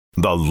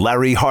The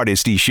Larry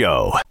Hardesty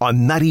Show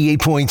on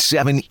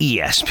 98.7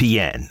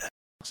 ESPN.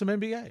 Some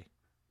NBA.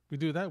 We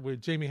do that with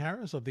Jamie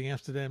Harris of the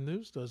Amsterdam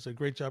News. Does a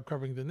great job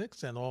covering the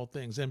Knicks and all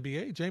things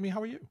NBA. Jamie,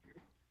 how are you?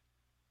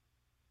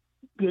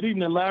 Good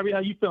evening, Larry. How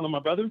you feeling, my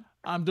brother?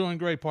 I'm doing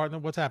great, partner.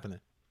 What's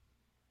happening?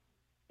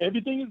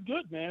 Everything is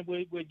good, man.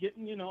 We're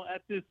getting,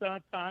 at this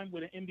time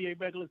with the NBA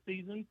regular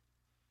season,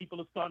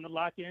 people are starting to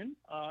lock in,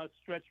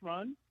 stretch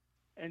run.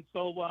 And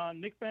so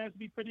Knicks fans will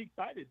be pretty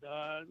excited.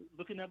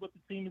 Looking at what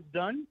the team has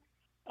done,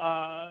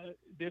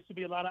 there should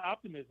be a lot of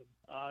optimism.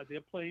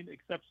 They're playing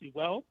exceptionally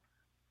well.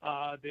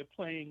 They're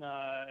playing,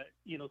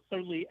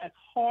 certainly as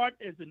hard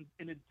as an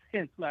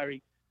intense,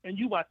 Larry. And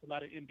you watch a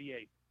lot of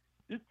NBA.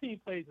 This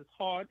team plays as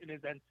hard and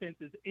as intense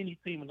as any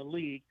team in the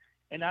league.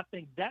 And I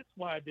think that's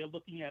why they're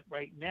looking at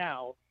right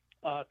now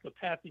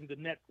surpassing the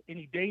Nets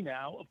any day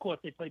now. Of course,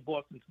 they play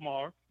Boston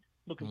tomorrow.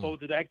 Looking forward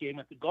to that game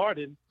at the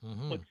Garden.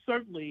 But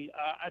certainly,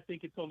 I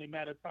think it's only a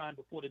matter of time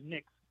before the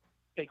Knicks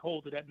take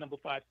hold of that number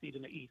 5 seed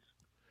in the East.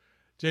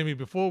 Jamie,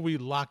 before we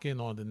lock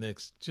in on the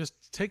Knicks,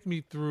 just take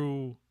me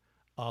through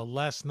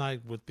last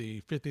night with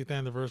the 50th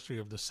anniversary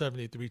of the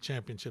 73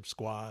 championship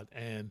squad.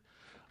 And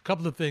a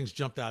couple of things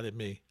jumped out at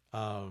me.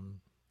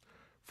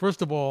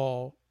 First of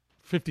all,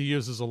 50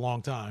 years is a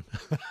long time.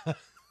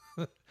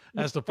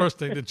 That's the first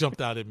thing that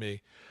jumped out at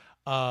me.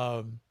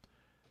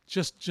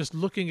 Just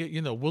looking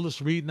at,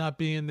 Willis Reed not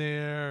being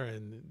there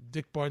and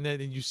Dick Barnett,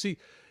 and you see,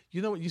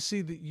 you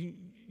see that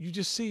you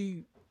just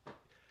see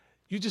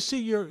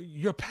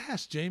your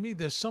past, Jamie.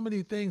 There's so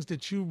many things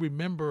that you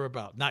remember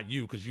about, not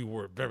you, because you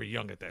were very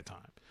young at that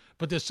time,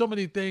 but there's so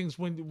many things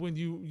when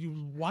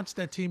you watch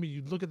that team and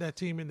you look at that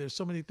team, and there's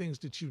so many things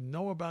that you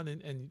know about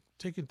and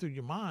taken through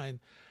your mind.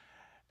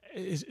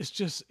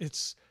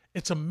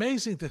 It's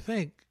amazing to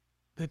think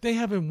that they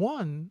haven't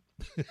won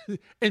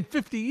in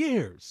 50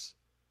 years.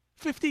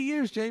 50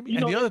 years, Jamie.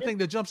 And the other thing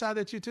that jumps out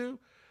at you, too,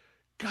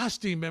 gosh,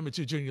 Dean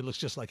Memminger Jr. looks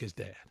just like his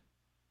dad.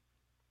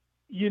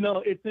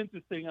 It's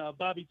interesting.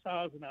 Bobby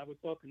Charles and I were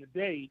talking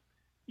today,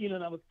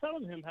 and I was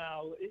telling him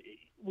how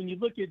when you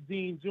look at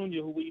Dean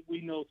Jr., who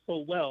we know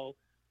so well,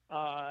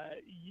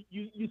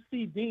 you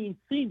see Dean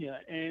Sr.,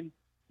 and,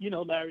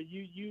 Larry,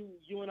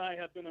 you and I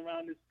have been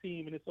around this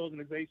team and this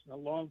organization a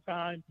long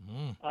time.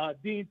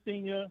 Dean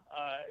Sr.,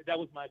 that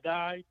was my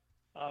guy,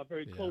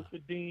 very close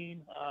with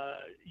Dean,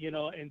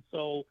 and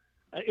so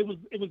it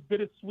was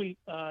bittersweet,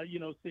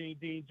 seeing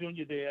Dean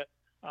Jr. there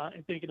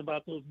and thinking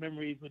about those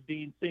memories with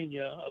Dean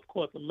Sr., of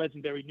course, a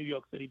legendary New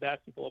York City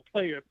basketball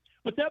player.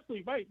 But that's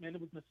absolutely right, man.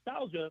 It was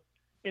nostalgia,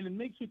 and it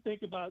makes you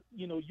think about,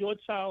 your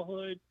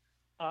childhood,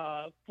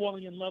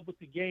 falling in love with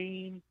the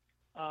game.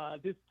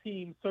 This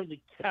team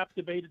certainly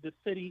captivated the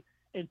city.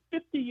 And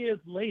 50 years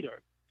later,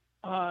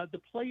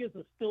 the players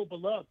are still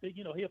beloved.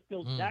 Here's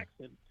Phil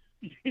Jackson,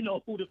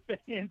 who the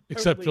fans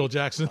except Phil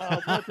Jackson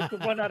wanted to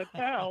run out of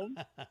town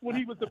when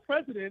he was the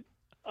president.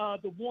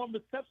 The warm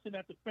reception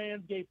that the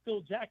fans gave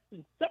Phil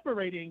Jackson,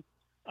 separating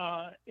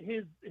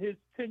his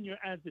tenure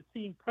as the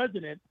team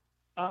president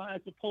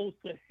as opposed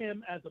to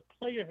him as a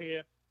player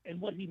here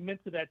and what he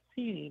meant to that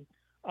team.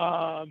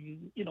 Earl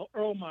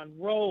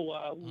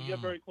Monroe, who you're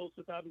very close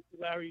with, obviously,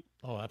 Larry.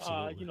 Oh,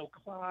 absolutely.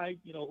 Clyde,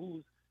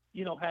 who's,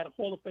 had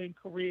Hall of Fame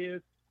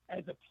careers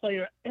as a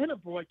player and a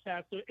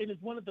broadcaster, and is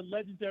one of the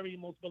legendary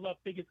and most beloved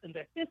figures in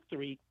the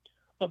history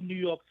of New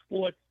York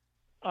sports.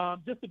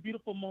 Just a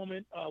beautiful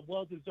moment,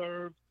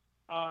 well-deserved,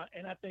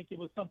 and I think it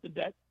was something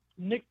that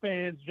Knicks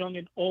fans, young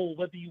and old,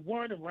 whether you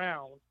weren't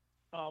around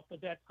for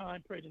that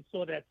time period and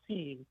saw that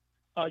team,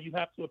 you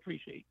have to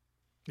appreciate.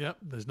 Yep,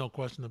 there's no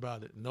question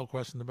about it. No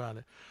question about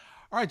it.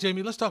 All right,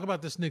 Jamie, let's talk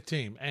about this Knicks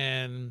team.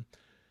 And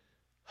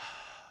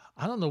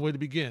I don't know where to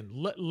begin.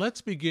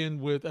 Let's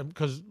begin with,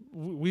 because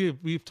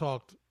we've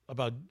talked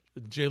about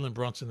Jalen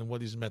Brunson and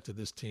what he's meant to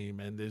this team,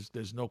 and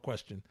there's no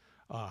question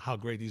how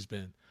great he's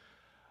been.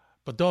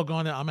 But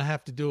doggone it, I'm going to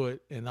have to do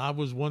it. And I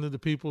was one of the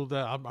people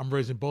that I'm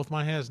raising both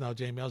my hands now,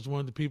 Jamie. I was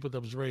one of the people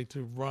that was ready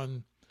to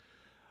run,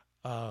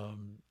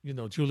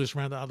 Julius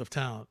Randle out of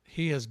town.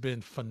 He has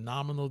been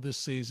phenomenal this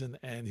season,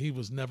 and he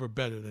was never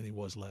better than he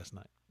was last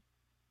night.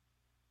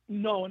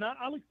 No, and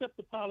I'll accept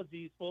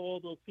apologies for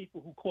all those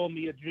people who call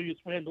me a Julius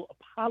Randle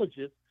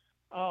apologist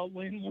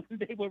when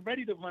they were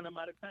ready to run him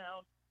out of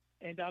town.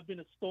 And I've been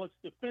a staunch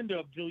defender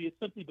of Julius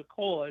simply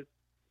because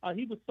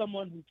he was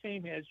someone who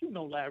came here, as you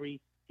know, Larry.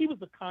 He was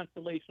a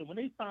constellation. When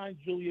they signed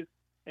Julius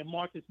and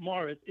Marcus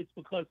Morris, it's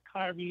because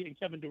Kyrie and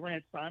Kevin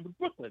Durant signed with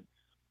Brooklyn.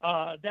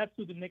 That's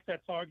who the Knicks had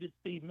targeted,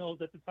 Steve Mills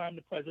at the time,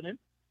 the president.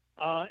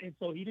 And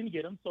so he didn't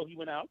get him, so he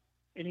went out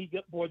and he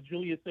brought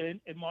Julius in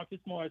and Marcus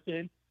Morris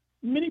in.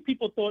 Many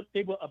people thought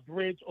they were a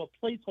bridge or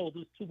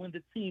placeholders to when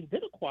the team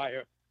did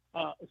acquire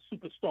a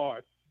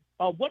superstar.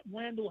 What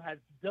Randle has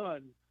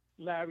done,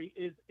 Larry,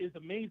 is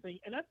amazing.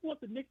 And I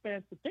want the Knicks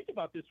fans to think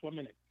about this for a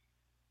minute.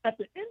 At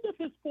the end of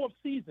his fourth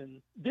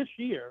season this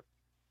year,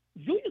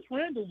 Julius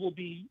Randle will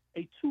be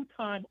a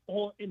two-time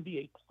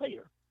All-NBA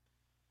player.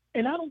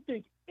 And I don't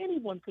think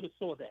anyone could have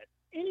saw that,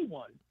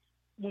 anyone,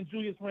 when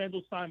Julius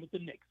Randle signed with the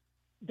Knicks.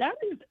 That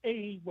is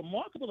a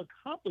remarkable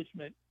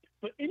accomplishment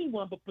for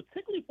anyone, but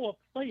particularly for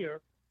a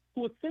player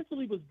who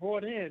essentially was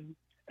brought in,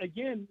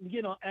 again,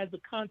 as a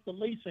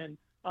consolation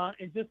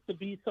and just to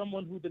be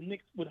someone who the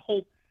Knicks would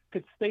hope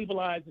could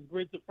stabilize and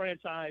bridge the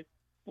franchise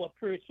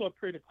for a short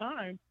period of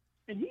time.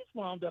 And he's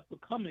wound up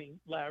becoming,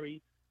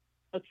 Larry,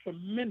 a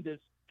tremendous,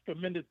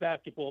 tremendous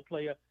basketball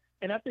player.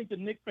 And I think the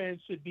Knicks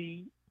fans should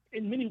be,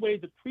 in many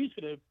ways,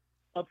 appreciative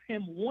of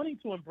him wanting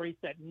to embrace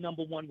that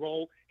number one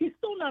role. He's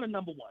still not a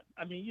number one.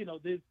 I mean,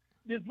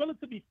 there's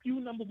relatively few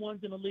number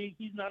ones in the league.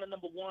 He's not a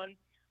number one,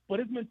 but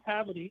his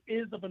mentality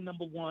is of a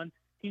number one.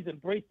 He's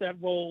embraced that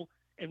role.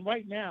 And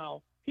right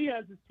now, he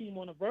has his team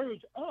on the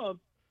verge of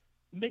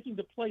making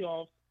the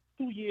playoffs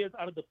 2 years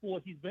out of the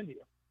 4 he's been here.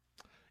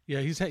 Yeah,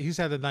 he's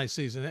had a nice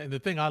season. And the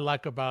thing I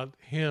like about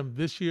him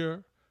this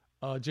year,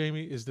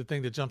 Jamie, is the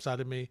thing that jumps out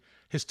at me.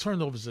 His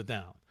turnovers are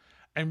down.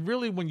 And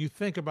really, when you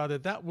think about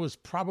it, that was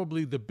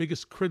probably the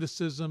biggest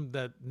criticism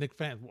that Knick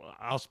fans,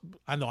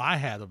 I know I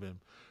had of him,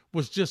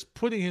 was just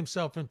putting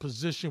himself in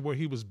position where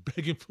he was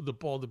begging for the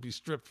ball to be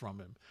stripped from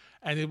him.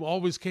 And it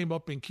always came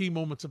up in key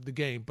moments of the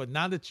game. But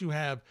now that you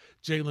have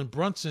Jalen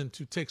Brunson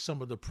to take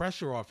some of the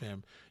pressure off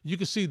him, you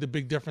can see the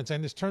big difference.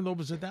 And his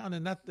turnovers are down,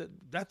 and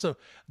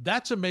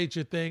that's a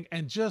major thing.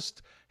 And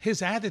just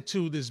his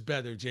attitude is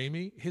better,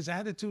 Jamie. His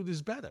attitude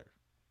is better.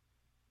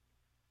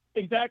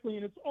 Exactly,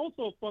 and it's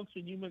also a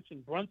function, you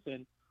mentioned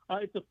Brunson.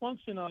 It's a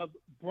function of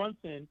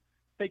Brunson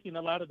taking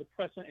a lot of the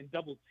pressure and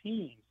double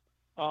teams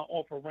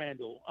off of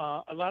Randall.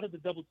 A lot of the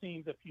double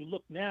teams, if you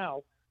look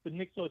now, the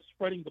Knicks are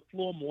spreading the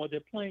floor more.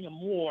 They're playing a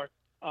more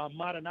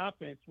modern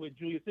offense where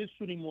Julius is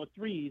shooting more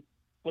threes,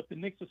 but the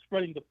Knicks are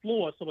spreading the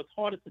floor, so it's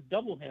harder to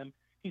double him.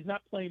 He's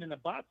not playing in the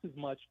box as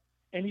much,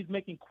 and he's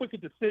making quicker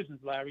decisions,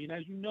 Larry. And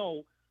as you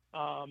know,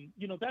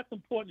 that's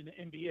important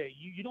in the NBA.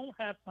 You don't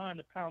have time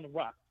to pound the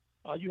rock.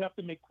 You have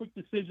to make quick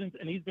decisions,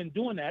 and he's been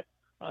doing that.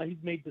 He's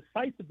made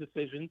decisive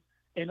decisions.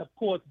 And, of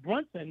course,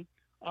 Brunson,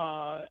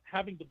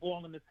 having the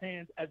ball in his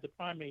hands as the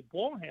primary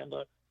ball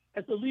handler,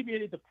 has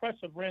alleviated the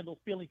pressure of Randall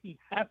feeling he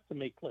has to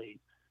make plays.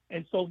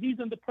 And so he's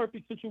in the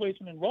perfect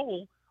situation and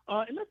role.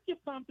 And let's give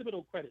Tom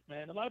Thibodeau credit,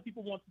 man. A lot of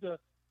people wanted to,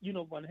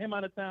 run him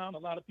out of town. A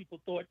lot of people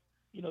thought,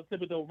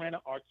 Thibodeau ran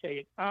an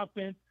archaic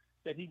offense,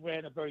 that he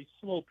ran a very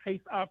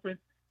slow-paced offense.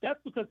 That's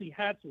because he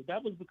had to.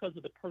 That was because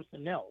of the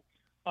personnel.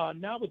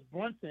 Now with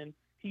Brunson,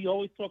 he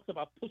always talks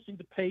about pushing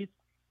the pace,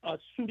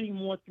 shooting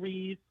more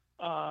threes,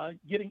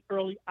 getting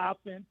early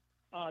offense,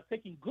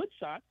 taking good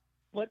shots.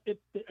 But if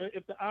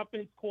the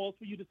offense calls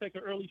for you to take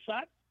an early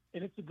shot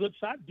and it's a good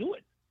shot, do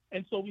it.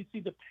 And so we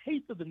see the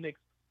pace of the Knicks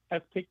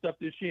has picked up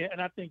this year,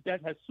 and I think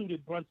that has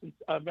suited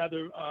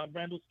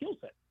Randall's skill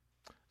set.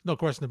 No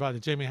question about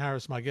it. Jamie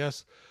Harris, my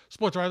guest,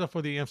 sports writer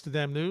for the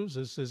Amsterdam News.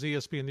 This is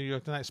ESPN New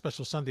York Tonight,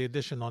 special Sunday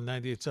edition on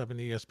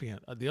 98.7 ESPN.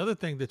 The other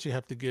thing that you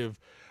have to give,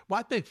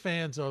 I think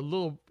fans are a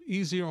little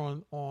easier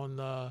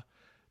on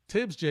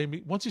Tibbs,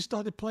 Jamie, once he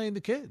started playing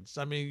the kids.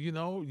 I mean,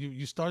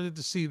 you started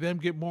to see them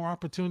get more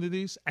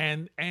opportunities,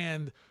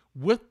 and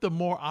with the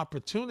more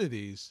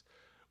opportunities,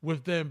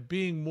 with them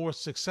being more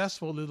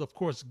successful, it of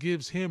course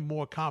gives him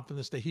more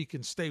confidence that he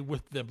can stay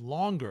with them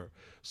longer.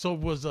 So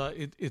it was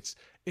it's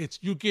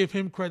you give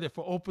him credit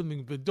for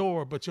opening the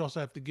door, but you also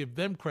have to give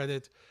them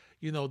credit.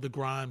 The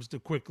Grimes, the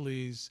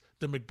Quickleys,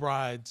 the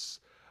McBrides.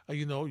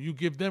 You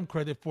give them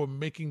credit for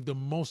making the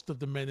most of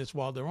the minutes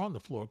while they're on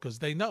the floor, because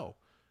they know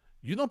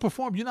you don't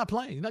perform, you're not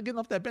playing, you're not getting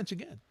off that bench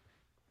again.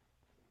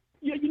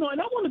 Yeah, and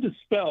I want to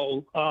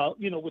dispel,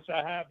 which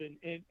I have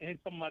in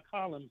some of my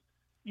columns.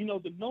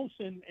 The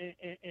notion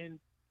and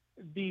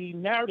the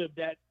narrative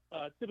that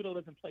Thibodeau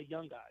doesn't play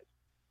young guys.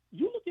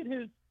 You look at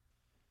his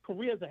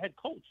career as a head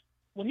coach.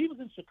 When he was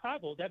in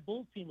Chicago, that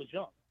Bulls team was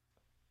young.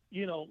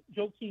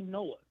 Joakim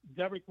Noah,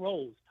 Derrick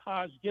Rose,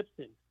 Taj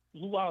Gibson,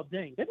 Luol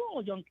Deng. They were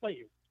all young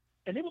players,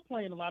 and they were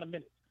playing a lot of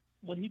minutes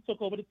when he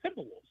took over the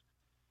Timberwolves.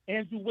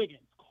 Andrew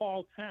Wiggins,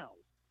 Karl Towns.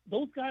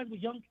 Those guys were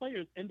young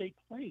players, and they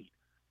played.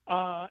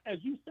 As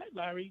you said,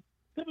 Larry,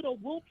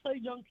 Thibodeau will play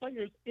young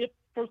players if,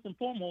 first and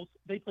foremost,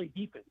 they play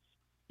defense.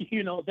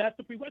 That's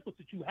the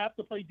prerequisite. You have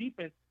to play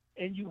defense,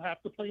 and you have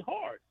to play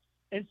hard.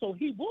 And so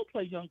he will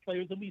play young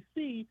players, and we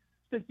see,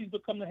 since he's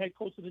become the head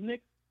coach of the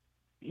Knicks,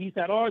 he's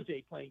had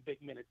RJ playing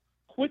big minutes.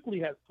 Quickly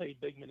has played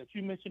big minutes.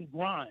 You mentioned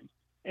Grimes.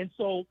 And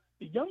so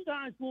the young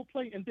guys will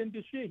play, and then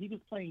this year he was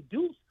playing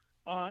Deuce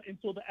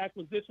until the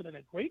acquisition, and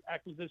a great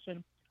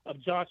acquisition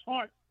of Josh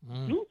Hart.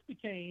 Deuce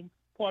became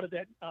part of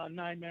that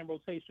nine-man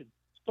rotation.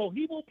 So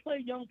he will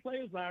play young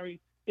players, Larry,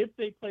 if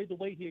they play the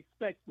way he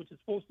expects, which is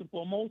first and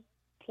foremost,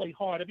 play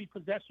hard every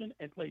possession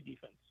and play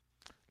defense.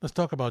 Let's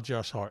talk about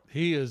Josh Hart.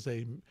 His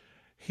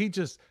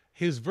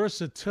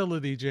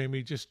versatility,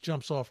 Jamie, just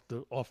jumps off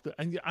the.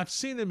 And I've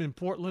seen him in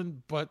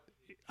Portland, but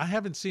I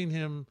haven't seen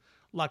him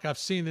like I've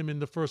seen him in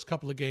the first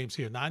couple of games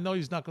here. Now I know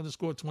he's not going to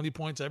score 20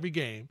 points every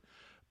game,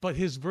 but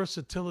his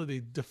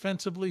versatility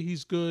defensively,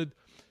 he's good.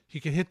 He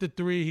can hit the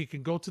three. He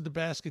can go to the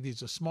basket.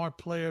 He's a smart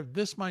player.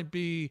 This might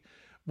be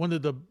one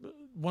of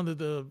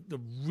the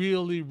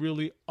really,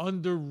 really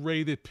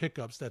underrated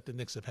pickups that the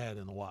Knicks have had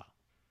in a while.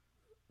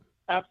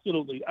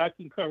 Absolutely. I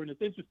concur. And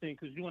it's interesting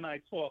because you and I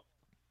talked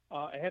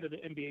ahead of the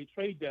NBA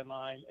trade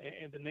deadline,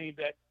 and the name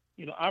that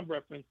I've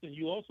referenced and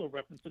you also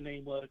referenced the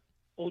name was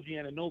OG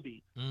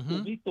Anunoby,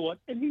 who we thought,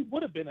 and he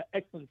would have been an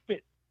excellent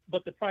fit,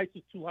 but the price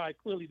is too high.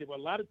 Clearly, there were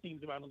a lot of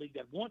teams around the league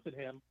that wanted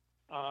him.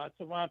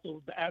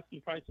 Toronto, the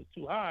asking price is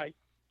too high,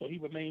 so he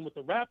remained with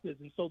the Raptors,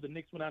 and so the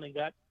Knicks went out and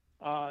got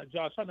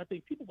Josh Hart. And I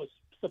think people were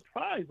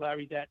surprised,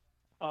 Larry, that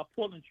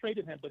Portland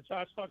traded him, but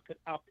Josh Hart could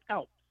opt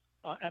out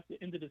at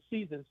the end of the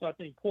season. So I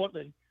think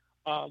Portland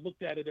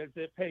looked at it as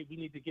if, hey, we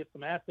need to get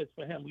some assets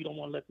for him. We don't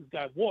want to let this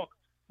guy walk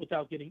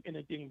without getting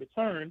anything in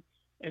return.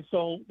 And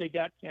so they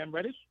got Cam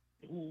Reddish,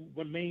 who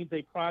remains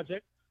a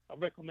project, a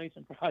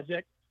reclamation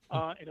project,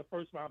 and a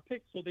first-round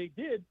pick. So they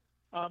did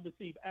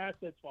receive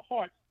assets for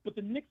Hart, but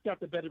the Knicks got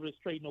the better of this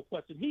trade, no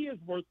question. He is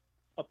worth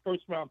a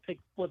first-round pick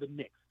for the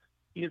Knicks.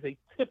 He is a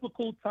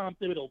typical Tom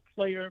Thibodeau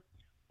player.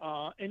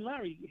 And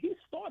Larry, he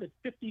started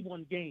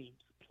 51 games,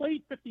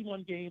 played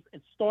 51 games,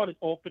 and started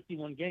all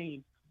 51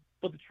 games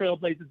for the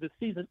Trailblazers this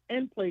season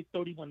and played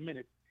 31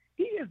 minutes.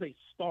 He is a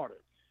starter.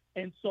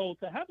 And so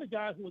to have a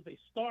guy who is a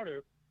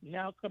starter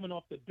now coming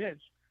off the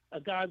bench, a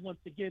guy, once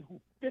again,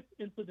 who fits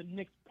into the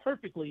Knicks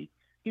perfectly.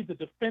 He's a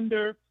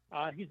defender.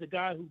 He's a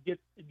guy who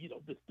gets,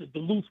 the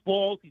loose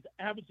balls. He's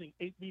averaging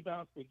 8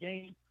 rebounds per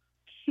game,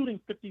 shooting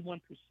 51%.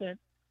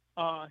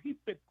 He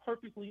fit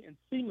perfectly and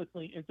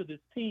seamlessly into this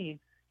team.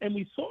 And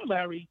we saw,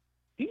 Larry,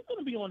 he's going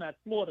to be on that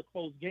floor to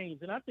close games.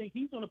 And I think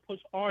he's going to push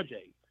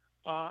RJ.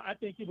 I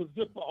think it was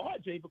good for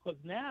RJ because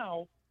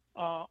now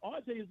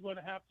RJ is going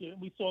to have to, and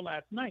we saw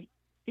last night,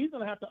 he's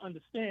going to have to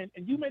understand,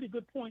 and you made a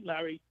good point,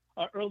 Larry,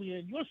 earlier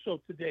in your show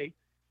today.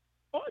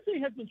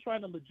 RJ has been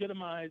trying to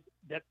legitimize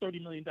that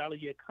 $30 million a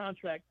year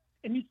contract,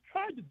 and he's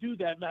tried to do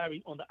that,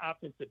 Larry, on the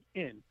offensive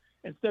end.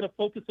 Instead of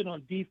focusing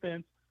on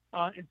defense,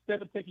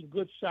 instead of taking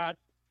good shots,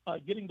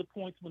 getting the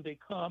points when they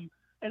come.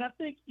 And I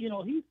think,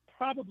 he's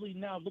probably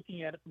now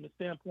looking at it from the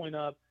standpoint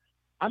of,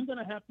 I'm going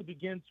to have to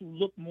begin to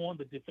look more on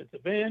the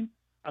defensive end.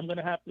 I'm going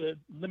to have to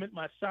limit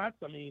my shots.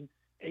 I mean,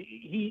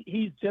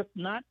 he's just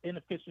not an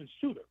efficient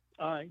shooter.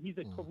 He's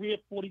a career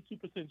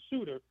 42%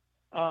 shooter.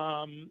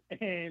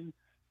 And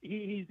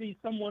he's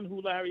someone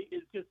who, Larry,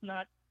 is just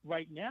not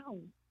right now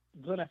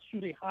going to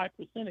shoot a high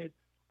percentage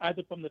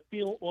either from the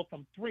field or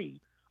from three.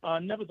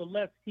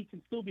 Nevertheless, he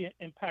can still be an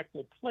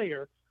impactful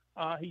player.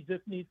 He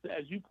just needs to,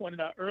 as you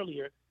pointed out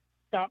earlier,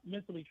 stop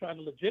mentally trying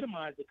to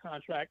legitimize the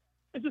contract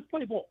and just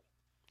play ball.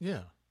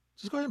 Yeah.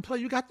 Just go ahead and play.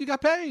 You got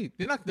paid.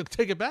 You're not going to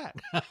take it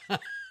back.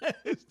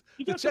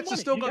 The checks are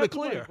still going to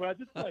clear. Money,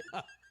 just play.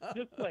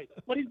 Just play.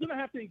 But he's going to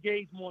have to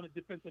engage more on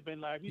the defensive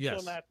end, Larry. We saw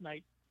last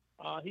night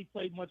he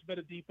played much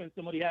better defense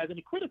than what he has, and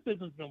the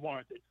criticism's been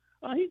warranted.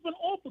 He's been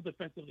awful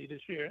defensively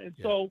this year, and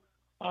so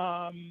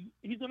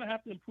he's going to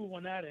have to improve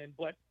on that end.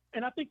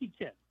 And I think he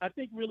can. I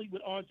think really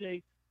with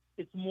RJ,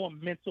 it's more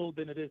mental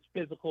than it is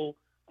physical,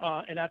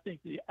 and I think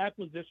the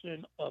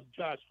acquisition of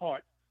Josh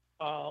Hart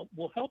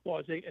will help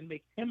RJ and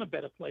make him a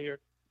better player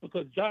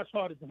because Josh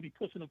Hart is going to be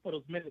pushing him for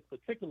those minutes,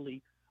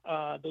 particularly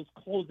those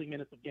closing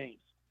minutes of games.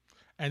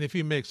 And if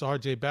he makes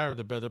R.J. Barrett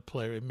a better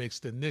player, it makes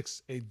the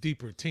Knicks a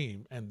deeper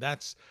team. And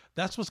that's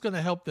what's going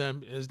to help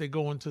them as they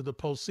go into the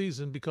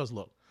postseason because,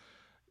 look,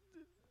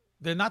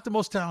 they're not the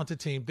most talented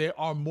team. They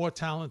are more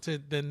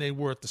talented than they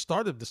were at the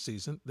start of the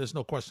season. There's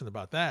no question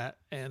about that.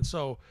 And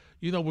so,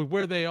 with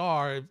where they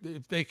are,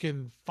 if they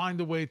can find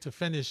a way to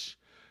finish,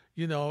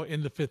 in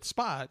the 5th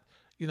spot,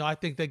 I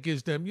think that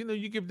gives them,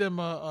 you give them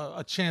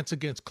a chance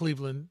against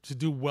Cleveland to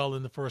do well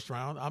in the first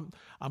round.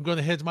 I'm going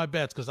to hedge my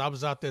bets because I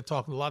was out there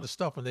talking a lot of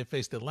stuff when they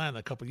faced Atlanta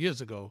a couple of years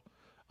ago,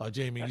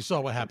 Jamie. You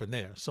saw what happened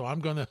there. So I'm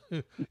going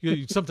to,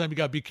 sometimes you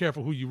got to be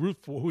careful who you root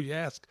for, who you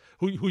ask,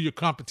 who your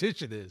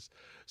competition is.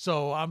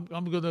 So I'm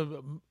going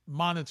to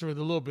monitor it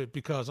a little bit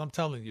because I'm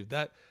telling you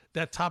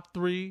that top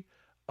 3,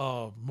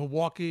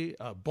 Milwaukee,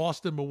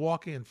 Boston,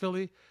 Milwaukee, and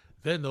Philly,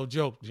 they're no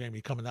joke,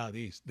 Jamie, coming out of the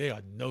East. They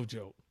are no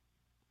joke.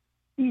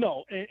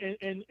 No,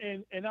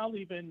 and I'll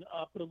even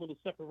put a little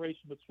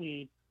separation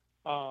between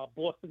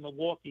Boston,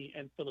 Milwaukee,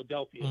 and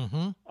Philadelphia.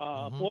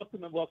 Boston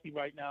and Milwaukee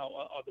right now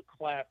are the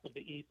class of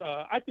the East.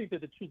 I think they're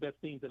the 2 best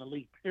teams in the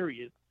league,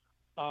 period.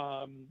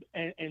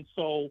 And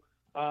so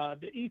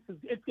the East,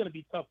 it's going to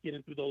be tough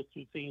getting through those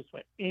 2 teams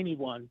for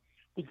anyone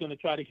who's going to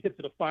try to get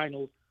to the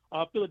finals.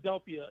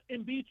 Philadelphia,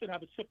 Embiid should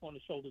have a chip on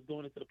his shoulders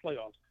going into the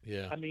playoffs.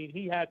 Yeah. I mean,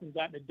 he hasn't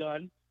gotten it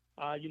done.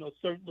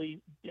 Certainly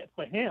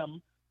for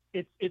him,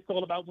 it's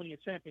all about winning a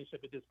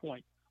championship at this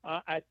point.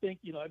 I think,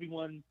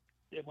 everyone,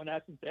 when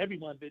asking to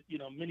everyone that,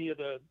 many of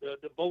the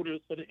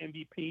voters for the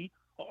MVP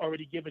are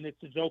already giving it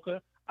to Joker.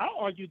 I'll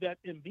argue that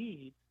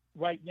Embiid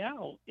right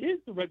now is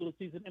the regular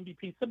season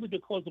MVP simply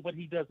because of what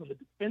he does on the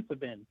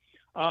defensive end.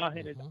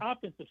 And his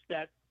offensive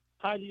stats,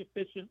 highly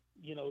efficient.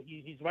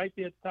 He's right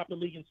there at the top of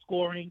the league in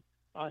scoring.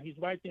 He's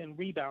right there in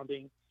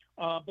rebounding.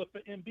 But for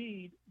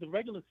Embiid, the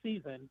regular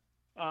season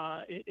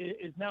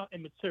is now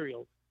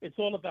immaterial. It's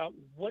all about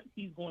what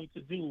he's going to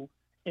do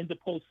in the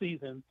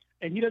postseason.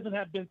 And he doesn't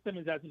have Ben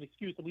Simmons as an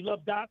excuse. And we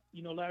love Doc.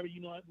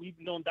 Larry, we've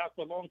known Doc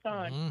for a long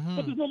time.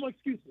 But there's no more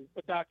excuses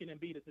for Doc and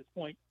Embiid at this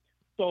point.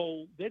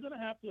 So they're going to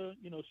have to,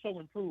 show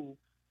and prove.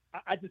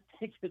 I just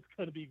think it's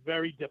going to be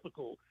very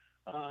difficult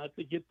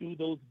to get through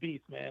those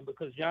beasts, man,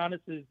 because Giannis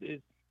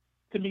is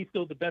to me,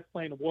 still the best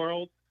player in the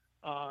world.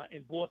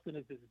 And Boston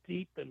is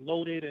deep and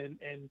loaded,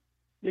 and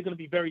they're going to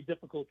be very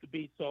difficult to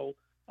beat. So,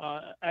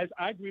 as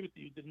I agree with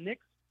you, the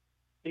Knicks,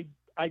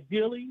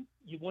 ideally,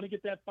 you want to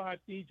get that 5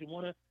 seed. You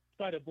want to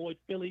try to avoid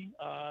Philly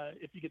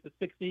if you get the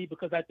 6 seed,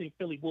 because I think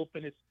Philly will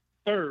finish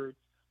third.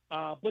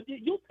 But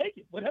you'll take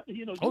it, whatever,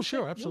 you know. Oh,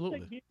 sure,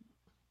 absolutely.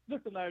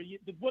 Listen, Larry,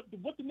 what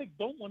the Knicks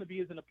don't want to be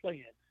is in a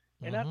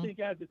play-in. And I think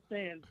as it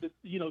stands,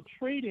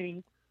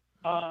 trading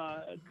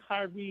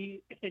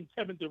Kyrie and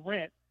Kevin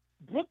Durant,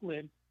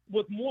 Brooklyn,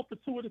 was more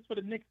fortuitous for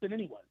the Knicks than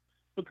anyone,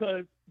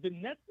 because the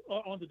Nets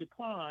are on the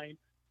decline,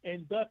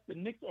 and thus the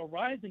Knicks are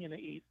rising in the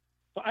East.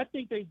 So I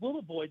think they will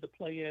avoid the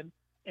play-in,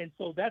 and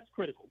so that's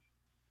critical.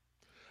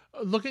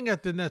 Looking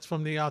at the Nets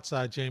from the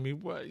outside, Jamie,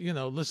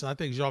 listen, I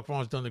think Jacques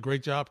Vaughn's done a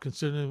great job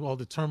considering all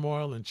the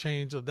turmoil and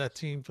change of that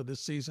team for this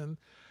season.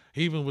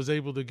 He even was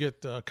able to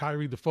get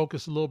Kyrie to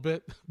focus a little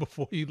bit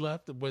before he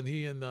left. When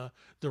he and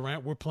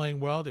Durant were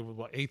playing well, they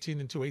were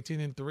 18-2,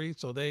 18-3,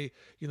 so they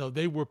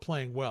were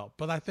playing well.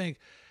 But I think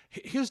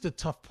here's the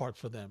tough part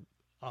for them.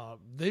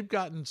 They've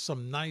gotten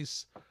some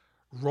nice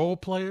role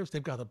players.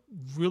 They've got a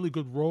really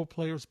good role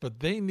players, but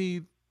they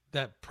need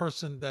that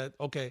person that,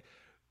 okay,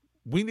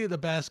 we need a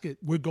basket,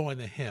 we're going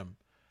to him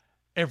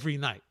every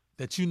night,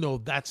 that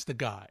that's the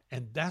guy.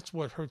 And that's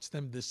what hurts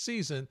them this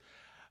season.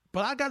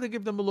 But I got to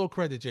give them a little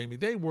credit, Jamie.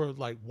 They were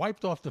like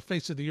wiped off the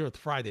face of the earth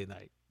Friday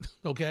night,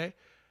 okay?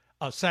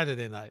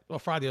 Saturday night, or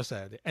Friday or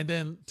Saturday. And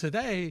then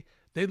today,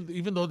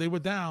 even though they were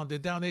down, they're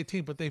down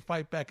 18, but they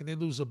fight back and they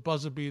lose a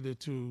buzzer beater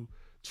to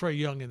Trae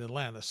Young in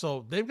Atlanta.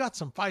 So they've got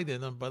some fight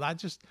in them, but I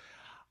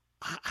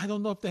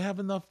don't know if they have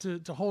enough to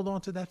hold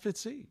on to that 5th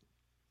seed.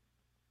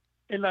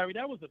 And Larry,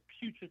 that was a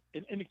putrid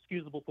and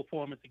inexcusable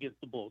performance against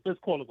the Bulls. Let's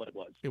call it what it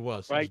was. It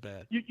was. Right? It was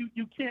bad. You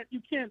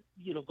can't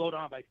go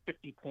down by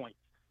 50 points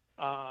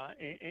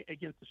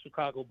against the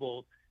Chicago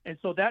Bulls. And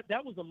so that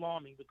was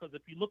alarming, because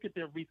if you look at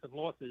their recent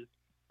losses,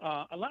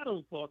 a lot of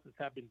those losses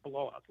have been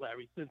blowouts,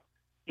 Larry, since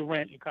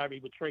Durant and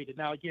Kyrie were traded.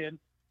 Now, again,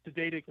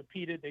 today they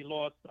competed. They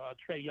lost.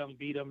 Trae Young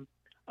beat them.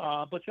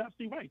 But you're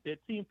absolutely right. They're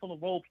a team full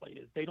of role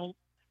players. They don't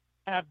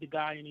have the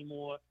guy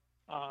anymore.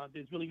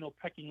 There's really no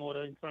pecking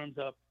order in terms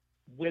of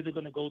where they're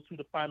going to go through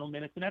the final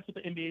minutes. And that's what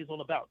the NBA is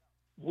all about.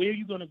 Where are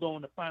you going to go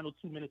in the final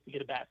 2 minutes to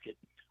get a basket?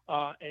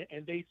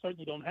 And they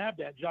certainly don't have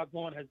that. Jacques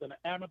Vaughn has done an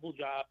admirable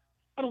job.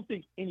 I don't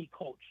think any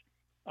coach,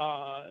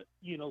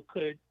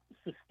 could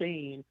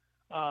sustain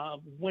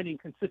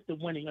consistent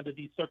winning under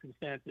these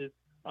circumstances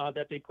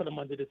that they put them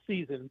under this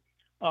season.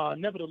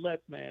 Nevertheless,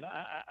 man,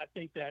 I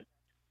think that,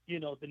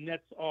 the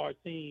Nets are a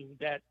team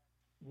that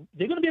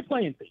they're going to be a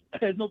playing team.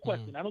 There's no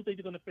question. I don't think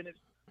they're going to finish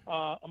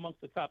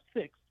amongst the top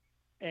 6.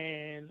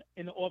 And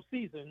in the off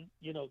season,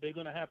 they're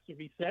going to have to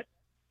reset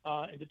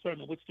and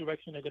determine which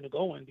direction they're going to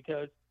go in,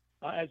 because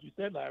as you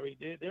said, Larry,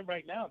 they're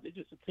right now, they're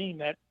just a team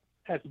that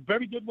has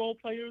very good role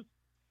players,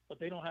 but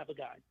they don't have a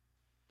guy.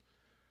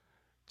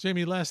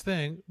 Jamie, last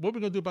thing, what are we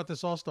going to do about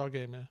this All-Star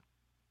game, man?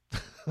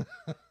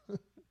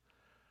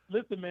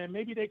 Listen, man,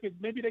 maybe they could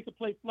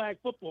play flag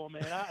football,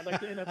 man. Like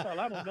the NFL,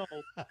 I don't know.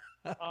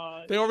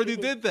 They already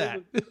did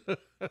that.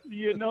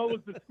 It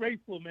was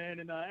disgraceful, man.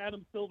 And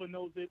Adam Silver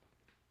knows it.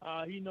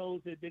 He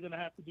knows that they're going to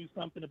have to do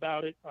something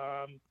about it.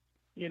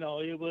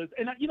 It was,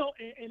 and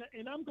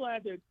I'm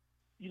glad that,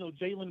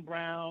 Jaylen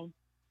Brown,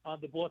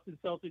 the Boston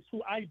Celtics,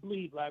 who I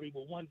believe, Larry,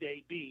 will one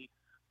day be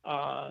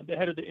the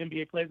head of the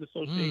NBA Players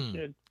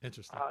Association.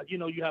 Interesting.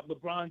 You have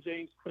LeBron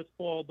James, Chris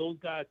Paul. Those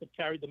guys have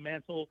carried the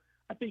mantle.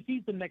 I think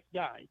he's the next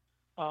guy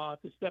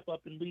to step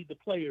up and lead the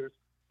players.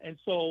 And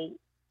so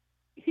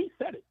he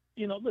said it.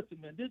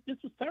 Listen, man, this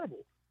was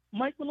terrible.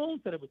 Mike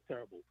Malone said it was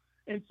terrible.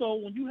 And so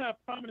when you have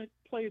prominent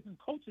players and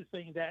coaches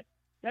saying that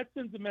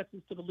sends a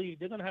message to the league.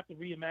 They're going to have to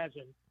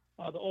reimagine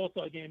the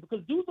All-Star game,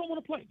 because dudes don't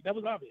want to play. That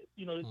was obvious.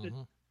 They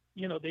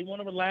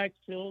want to relax,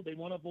 chill. They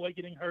want to avoid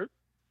getting hurt.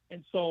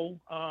 And so,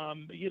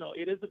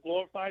 it is a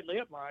glorified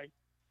layup line.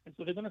 And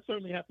so they're going to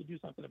certainly have to do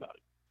something about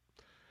it.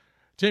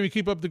 Jamie,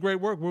 keep up the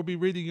great work. We'll be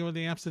reading you in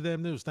the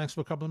Amsterdam News. Thanks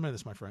for a couple of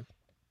minutes, my friend.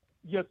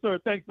 Yes, sir.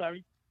 Thanks,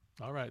 Larry.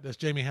 All right, that's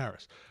Jamie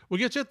Harris. We'll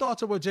get your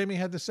thoughts on what Jamie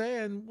had to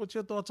say and what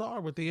your thoughts are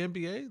with the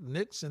NBA,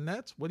 Knicks, and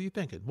Nets. What are you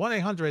thinking?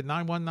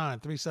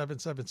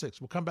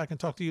 1-800-919-3776. We'll come back and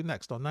talk to you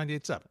next on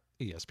 98.7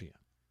 ESPN.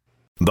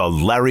 The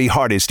Larry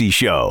Hardesty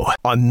Show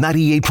on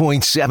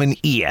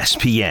 98.7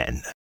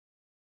 ESPN.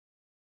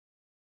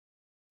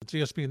 It's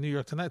ESPN New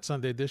York Tonight,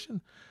 Sunday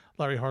edition.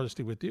 Larry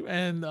Hardesty with you.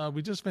 And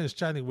we just finished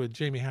chatting with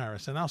Jamie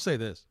Harris. And I'll say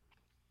this.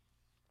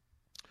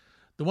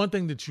 The one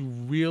thing that you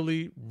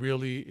really,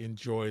 really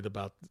enjoy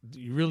about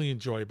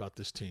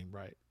this team,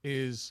 right,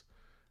 is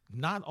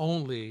not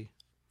only,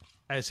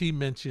 as he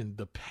mentioned,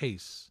 the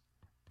pace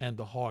and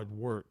the hard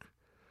work,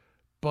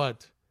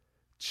 but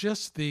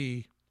just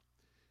the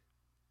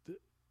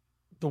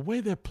way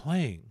they're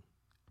playing,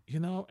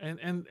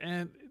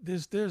 and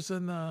there's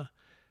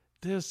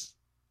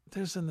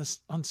an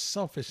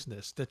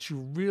unselfishness that you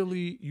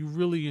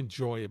really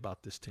enjoy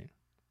about this team,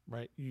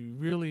 right?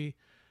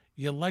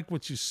 You like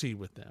what you see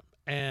with them.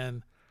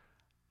 And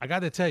I got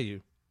to tell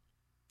you,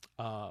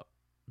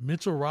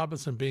 Mitchell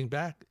Robinson being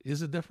back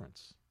is a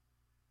difference.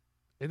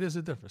 It is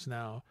a difference.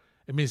 Now,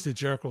 it means that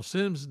Jericho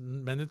Sims'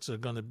 minutes are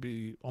going to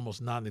be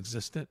almost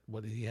non-existent.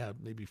 What did he have?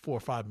 Maybe 4 or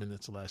 5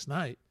 minutes last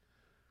night.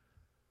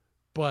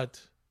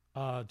 But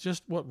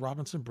just what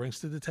Robinson brings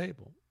to the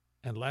table.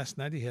 And last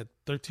night he had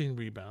 13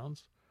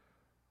 rebounds.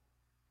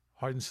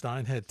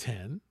 Hardenstein had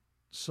 10.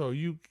 So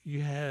you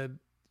had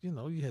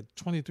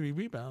 23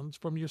 rebounds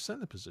from your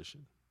center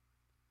position.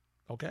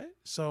 Okay?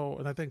 So,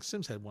 and I think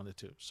Sims had 1 or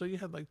 2. So you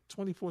had like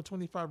 24,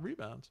 25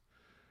 rebounds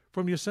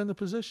from your center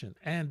position.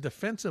 And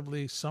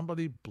defensively,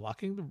 somebody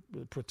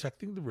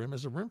protecting the rim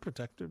as a rim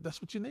protector,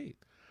 that's what you need.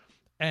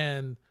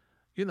 And,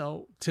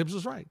 Tibbs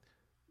was right.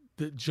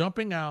 The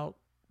jumping out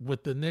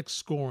with the Knicks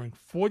scoring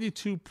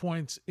 42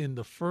 points in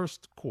the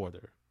first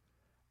quarter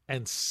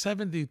and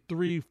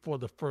 73 for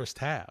the first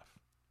half.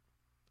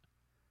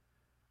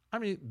 I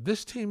mean,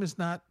 this team is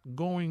not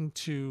going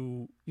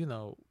to,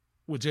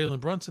 with Jalen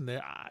Brunson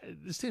there,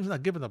 this team's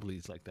not giving up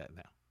leads like that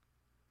now.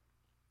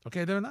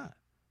 Okay, they're not.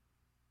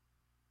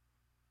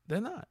 They're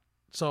not.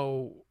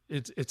 So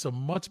it's a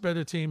much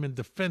better team, and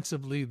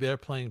defensively they're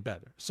playing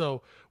better.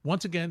 So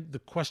once again, the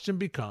question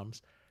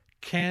becomes,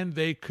 can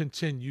they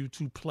continue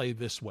to play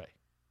this way?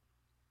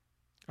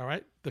 All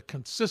right? The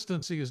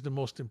consistency is the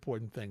most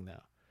important thing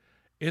now.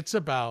 It's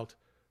about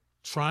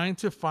trying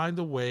to find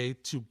a way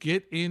to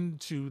get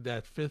into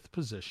that 5th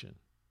position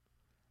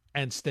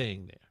and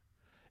staying there.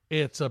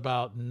 It's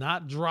about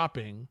not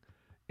dropping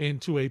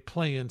into a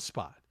play-in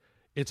spot.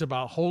 It's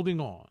about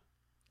holding on.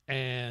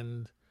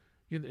 And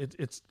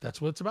that's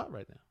what it's about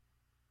right now.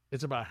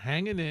 It's about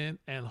hanging in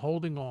and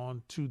holding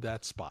on to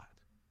that spot.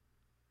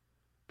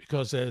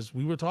 Because as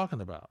we were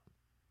talking about,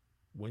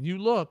 when you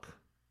look,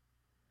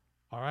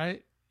 all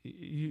right,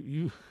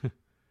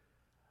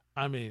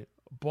 I mean,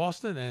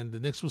 Boston, and the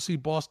Knicks will see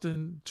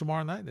Boston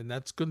tomorrow night, and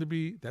that's going to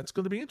be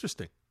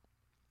interesting.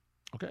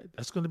 Okay,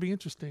 that's going to be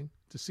interesting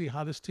to see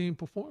how this team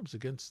performs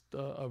against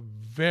a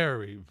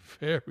very,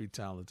 very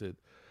talented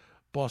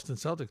Boston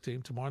Celtic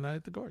team tomorrow night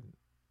at the Garden.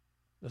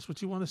 That's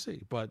what you want to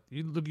see. But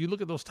you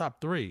look at those top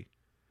 3,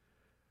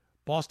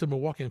 Boston,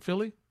 Milwaukee, and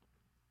Philly.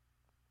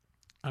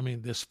 I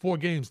mean, there's 4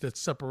 games that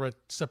separate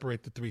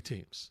the 3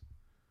 teams.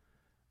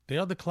 They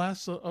are the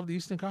class of the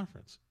Eastern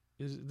Conference.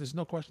 There's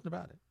no question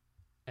about it.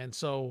 And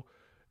so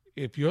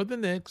if you're the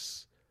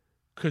Knicks,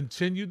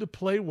 continue to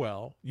play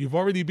well. You've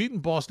already beaten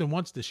Boston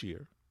once this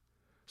year.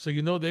 So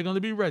they're going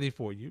to be ready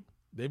for you.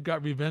 They've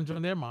got revenge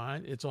on their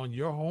mind. It's on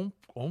your home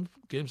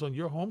games on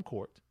your home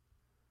court.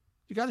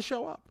 You got to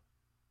show up.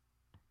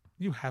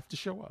 You have to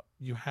show up.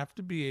 You have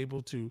to be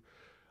able to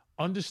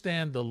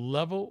understand the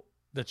level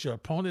that your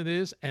opponent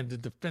is and the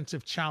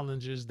defensive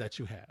challenges that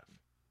you have.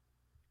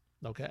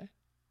 Okay?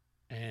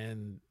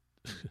 And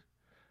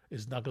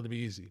it's not going to be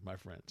easy, my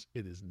friends.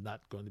 It is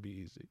not going to be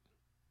easy.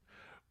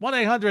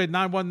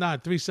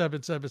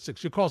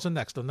 1-800-919-3776. Your calls are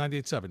next on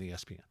 98.7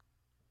 ESPN.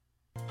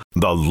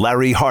 The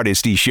Larry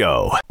Hardesty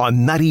Show on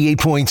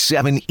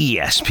 98.7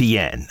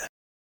 ESPN.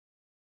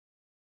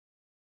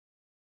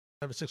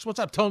 What's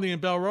up, Tony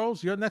and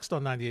Belrose? You're next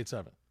on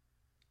 98.7.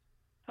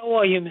 How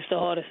are you, Mr.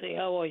 Hardesty?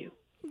 How are you?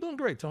 I'm doing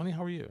great, Tony.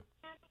 How are you?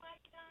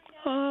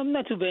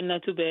 Not too bad.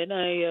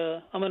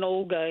 I'm an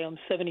old guy. I'm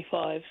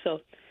 75,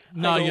 so...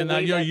 No, you're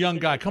not. You're a young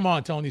guy. Come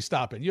on, Tony,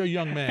 stop it. You're a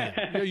young man.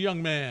 You're a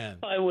young man.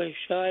 I wish.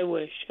 I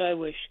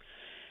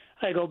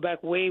go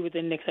back way with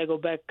the Knicks. I go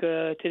back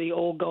to the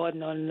old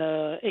Garden on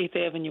 8th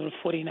Avenue and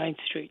 49th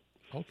Street.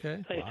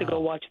 Okay. I used to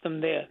go watch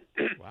them there.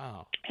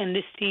 Wow. And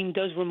this team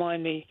does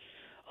remind me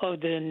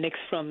of the Knicks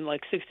from like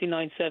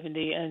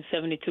 69-70 and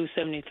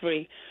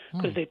 72-73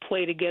 because they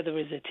play together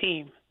as a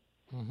team.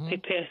 Mm-hmm. They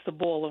pass the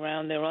ball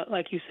around. They're,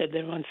 like you said,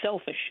 they're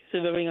unselfish. It's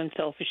a very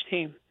unselfish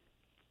team.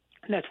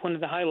 And that's one of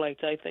the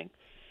highlights, I think.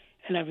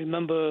 And I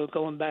remember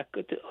going back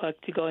to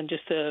go and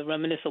just to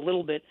reminisce a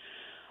little bit,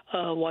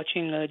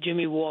 watching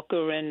Jimmy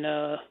Walker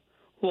and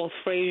Walt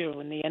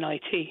Frazier in the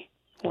NIT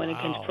went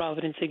against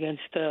Providence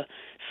against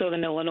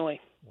Southern Illinois.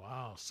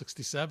 Wow,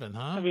 67,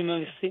 huh? I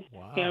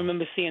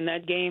remember seeing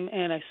that game,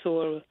 and I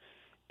saw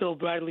Bill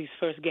Bradley's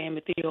first game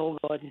at the Old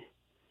Garden.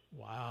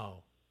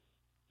 Wow.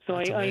 So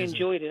I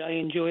enjoyed it. I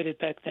enjoyed it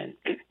back then.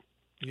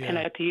 Yeah. And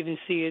I had to even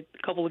see a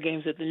couple of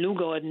games at the New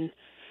Garden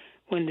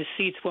when the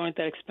seats weren't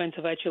that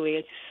expensive. Actually,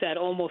 I sat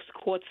almost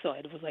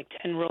courtside. It was like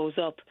 10 rows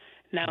up.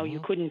 Now you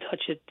couldn't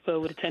touch it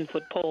with a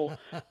 10-foot pole.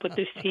 But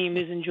this team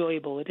is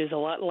enjoyable. It is a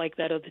lot like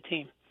that other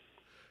team.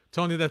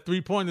 Tony, that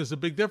three-pointer is a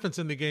big difference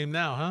in the game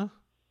now, huh?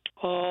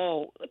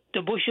 Oh,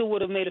 DeBusschere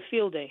would have made a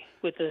field day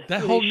with the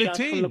shots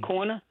from the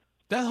corner.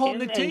 That whole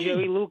Knicks team. And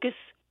Jerry Lucas.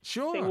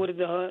 Sure.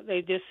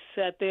 They just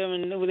sat there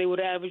and they would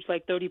have averaged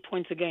like 30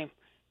 points a game.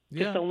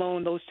 Just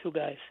alone, those two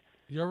guys.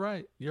 You're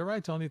right. You're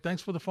right, Tony.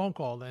 Thanks for the phone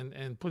call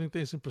and putting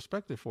things in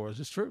perspective for us.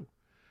 It's true.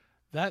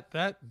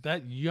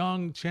 That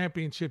young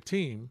championship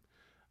team,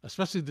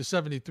 especially the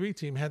 73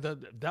 team,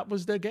 that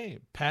was their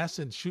game. Pass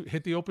and shoot,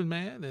 hit the open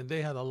man, and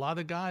they had a lot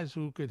of guys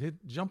who could hit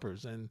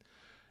jumpers. And,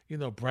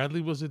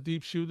 Bradley was a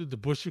deep shooter.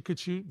 DeBusschere could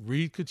shoot.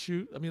 Reed could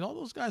shoot. I mean, all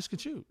those guys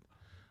could shoot.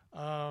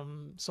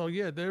 So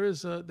yeah, there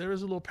is a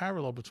little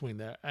parallel between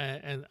that.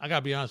 And I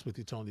gotta be honest with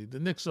you, Tony. The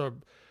Knicks are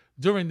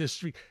during this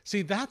streak.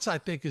 See, that's I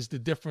think is the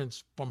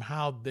difference from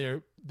how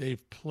they're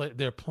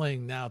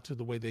playing now to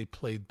the way they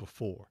played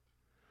before.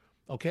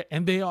 Okay,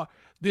 and the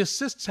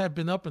assists have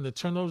been up and the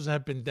turnovers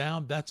have been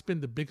down. That's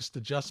been the biggest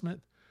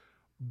adjustment,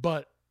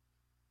 but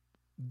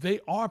they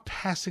are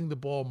passing the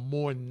ball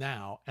more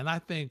now. And I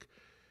think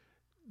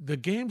the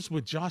games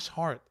with Josh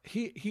Hart,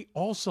 he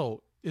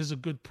also is a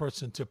good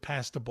person to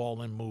pass the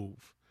ball and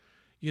move,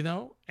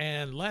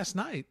 And last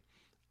night,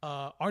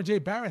 R.J.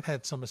 Barrett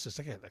had some assists,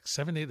 like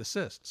 7-8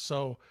 assists.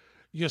 So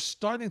you're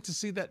starting to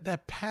see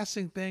that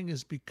passing thing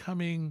is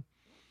becoming,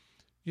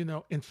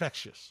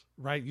 infectious,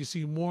 right? You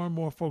see more and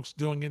more folks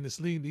doing in this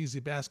league, easy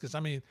baskets.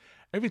 I mean,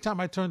 every time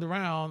I turned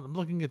around, I'm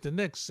looking at the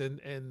Knicks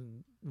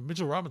and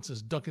Mitchell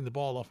Robinson's dunking the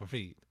ball off a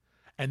feed,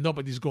 and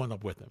nobody's going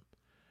up with him,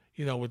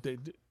 with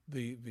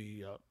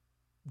the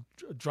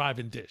drive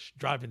and dish.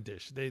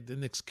 The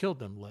Knicks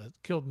killed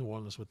New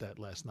Orleans with that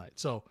last night.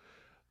 So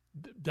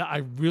I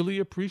really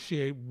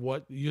appreciate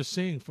what you're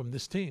seeing from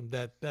this team,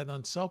 that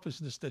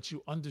unselfishness, that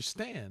you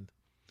understand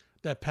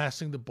that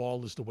passing the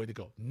ball is the way to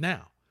go.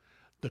 Now,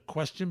 the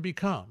question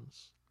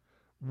becomes,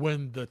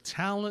 when the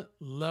talent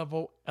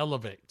level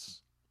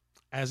elevates,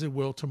 as it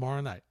will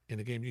tomorrow night in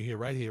the game you hear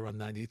right here on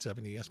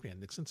 98.7 ESPN,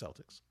 Knicks and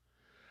Celtics,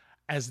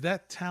 as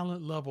that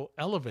talent level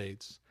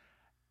elevates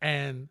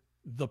and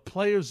the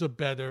players are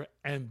better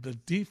and the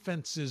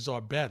defenses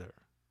are better,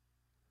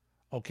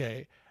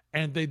 okay,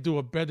 and they do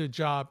a better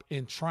job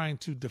in trying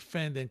to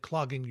defend and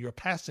clogging your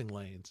passing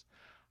lanes,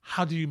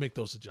 how do you make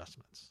those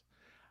adjustments?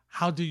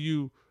 How do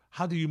you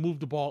move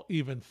the ball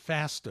even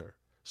faster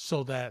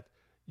so that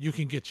you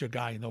can get your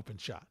guy an open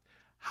shot?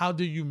 How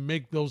do you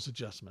make those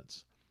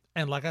adjustments?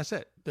 And like I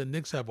said, the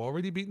Knicks have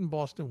already beaten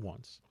Boston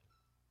once.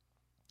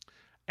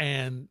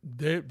 And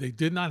they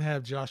did not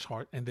have Josh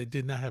Hart and they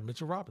did not have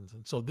Mitchell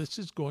Robinson. So this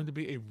is going to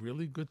be a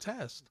really good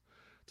test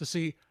to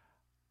see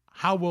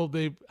how well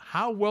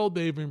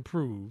they've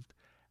improved,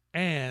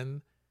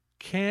 and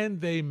can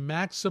they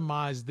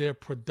maximize their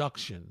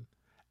production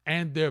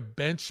and their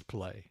bench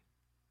play,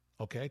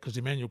 okay? Because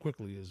Emmanuel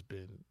Quickley has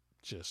been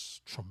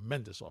just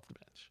tremendous off the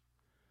bench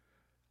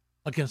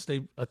against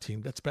a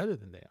team that's better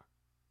than they are,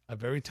 a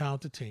very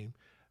talented team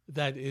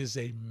that is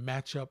a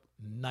matchup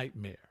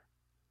nightmare.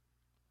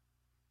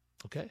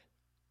 Okay,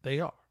 they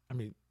are. I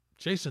mean,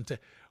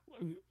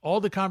 all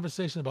the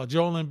conversation about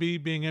Joel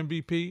Embiid being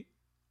MVP,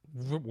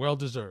 well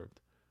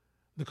deserved.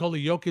 Nikola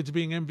Jokic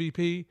being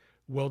MVP,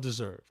 well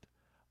deserved.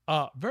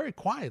 Very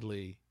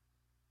quietly,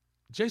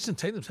 Jason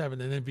Tatum's having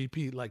an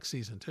MVP like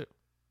season 2.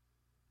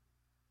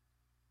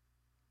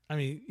 I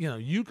mean,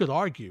 you could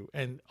argue,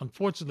 and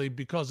unfortunately,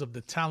 because of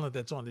the talent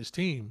that's on his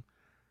team,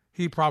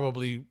 he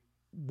probably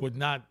would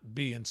not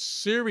be in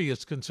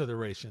serious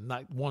consideration,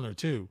 not 1 or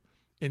 2,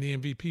 in the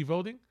MVP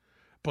voting.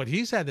 But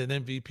he's had an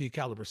MVP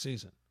caliber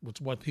season, which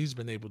is what he's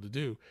been able to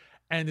do.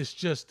 And it's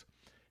just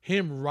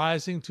him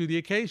rising to the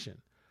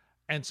occasion.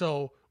 And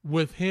so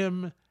with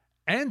him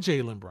and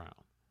Jaylen Brown,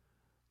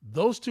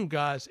 those two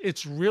guys,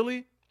 it's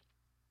really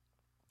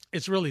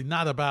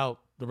not about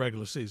the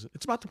regular season.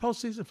 It's about the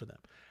postseason for them.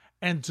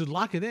 And to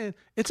lock it in,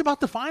 it's about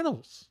the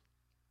finals.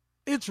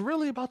 It's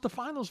really about the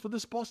finals for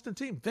this Boston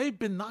team. They've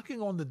been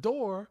knocking on the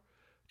door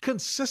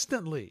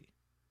consistently.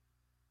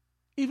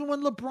 Even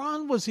when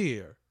LeBron was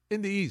here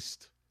in the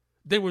East,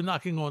 they were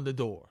knocking on the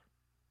door.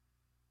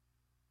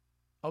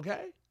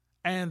 Okay?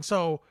 And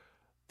so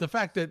the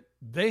fact that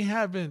they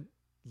haven't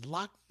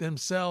locked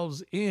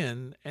themselves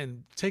in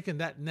and taken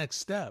that next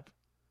step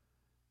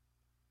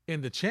in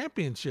the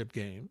championship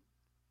game,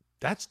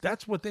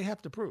 that's what they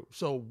have to prove.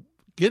 So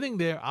getting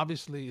there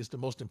obviously is the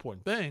most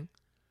important thing.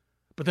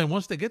 But then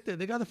once they get there,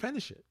 they got to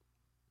finish it.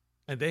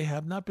 And they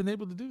have not been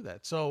able to do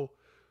that. So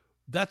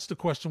that's the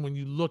question when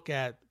you look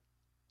at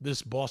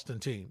this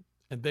Boston team.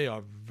 And they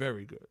are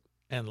very good.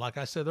 And like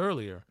I said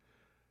earlier,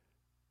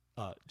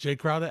 Jay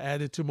Crowder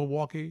added to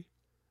Milwaukee.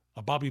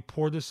 Bobby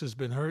Portis has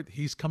been hurt.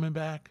 He's coming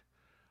back.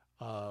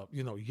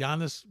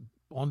 Giannis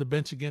on the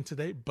bench again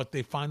today, but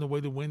they find a way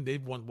to win.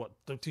 They've won,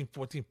 13,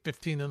 14,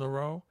 15 in a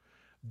row.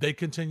 They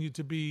continue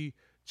to be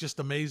just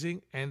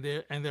amazing, and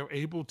they're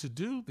able to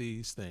do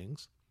these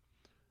things.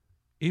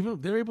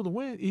 They're able to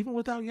win even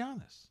without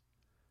Giannis.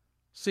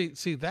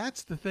 See,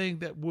 that's the thing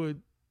that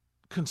would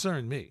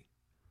concern me.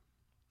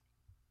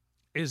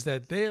 Is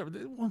that they've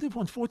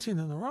won 14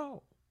 in a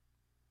row.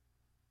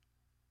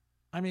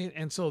 I mean,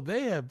 and so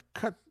they've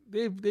cut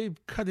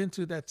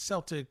into that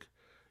Celtic,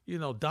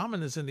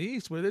 dominance in the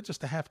East, where they're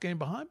just a half game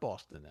behind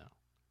Boston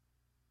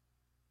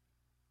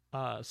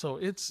now. So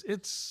it's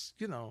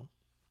going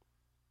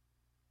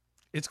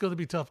to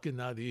be tough getting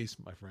out of the East,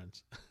 my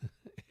friends.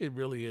 It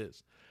really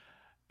is.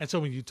 And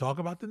so when you talk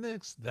about the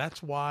Knicks,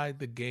 that's why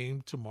the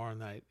game tomorrow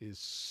night is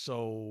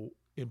so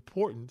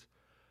important.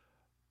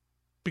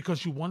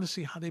 Because you want to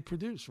see how they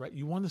produce, right?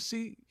 You want to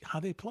see how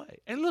they play.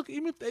 And look,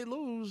 even if they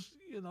lose,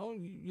 you're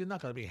not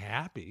going to be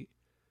happy.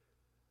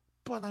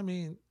 But I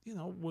mean,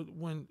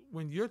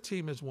 when your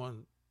team has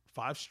won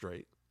 5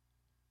 straight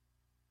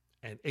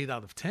and 8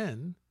 out of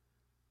 10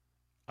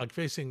 are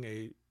facing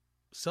a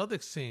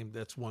Celtics team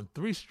that's won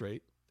 3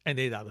 straight and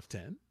 8 out of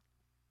 10,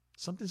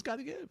 something's got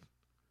to give.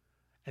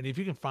 And if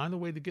you can find a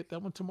way to get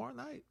that one tomorrow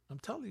night, I'm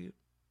telling you,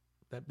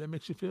 that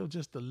makes you feel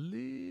just a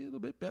little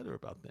bit better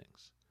about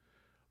things.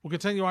 We'll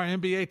continue our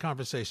NBA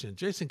conversation.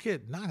 Jason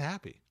Kidd, not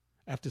happy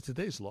after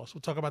today's loss.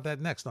 We'll talk about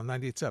that next on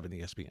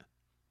 98.7 ESPN.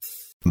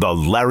 The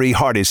Larry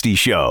Hardesty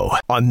Show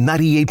on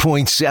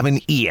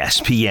 98.7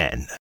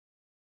 ESPN.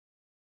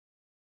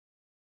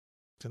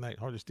 Tonight,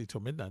 Hardesty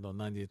till midnight on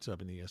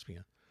 98.7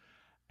 ESPN.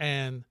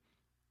 And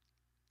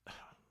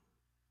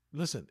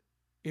listen,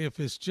 if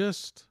it's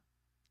just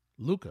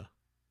Luka,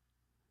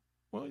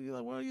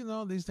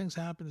 these things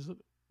happen.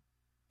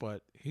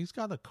 But he's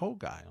got a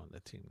co-guy on the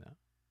team now.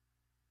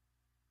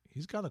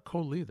 He's got a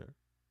co-leader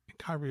in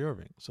Kyrie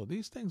Irving. So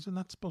these things are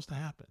not supposed to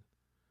happen.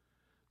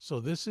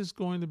 So this is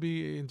going to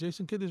be, and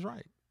Jason Kidd is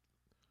right.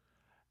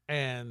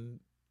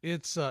 And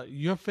it's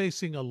you're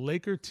facing a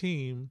Laker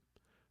team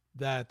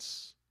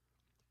that's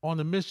on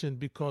a mission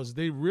because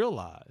they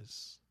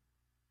realize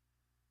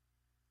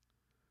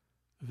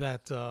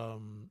that, they're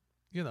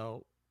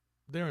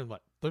in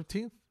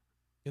 13th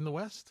in the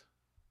West?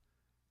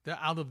 They're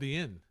out of the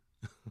in.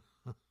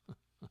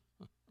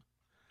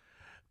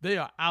 They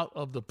are out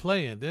of the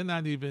play-in. They're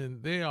not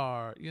even, they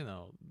are,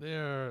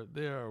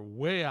 they're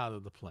way out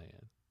of the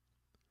play-in.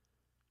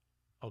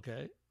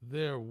 Okay?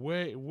 They're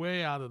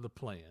way out of the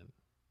play-in.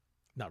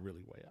 Not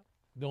really way out.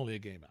 They're only a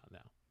game out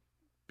now.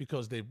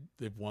 Because they've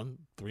won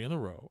 3 in a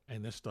row,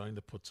 and they're starting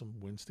to put some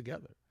wins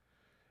together.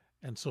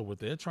 And so what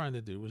they're trying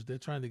to do is they're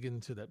trying to get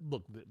into that.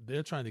 Look,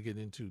 they're trying to get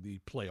into the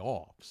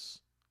playoffs.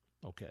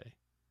 Okay?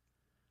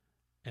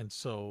 And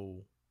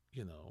so,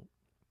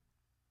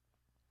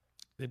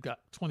 they've got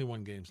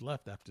 21 games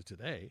left after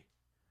today.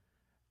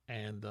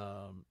 And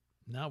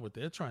now what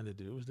they're trying to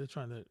do is they're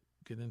trying to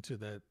get into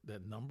that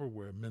number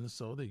where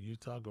Minnesota,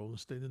 Utah, Golden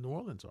State, and New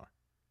Orleans are.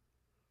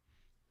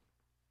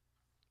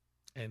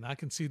 And I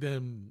can see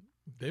them,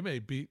 they may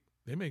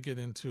get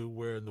into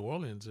where New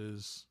Orleans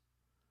is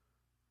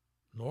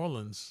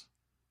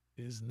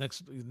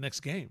next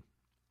game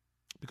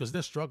because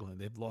they're struggling.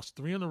 They've lost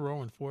 3 in a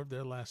row in 4 of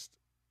their last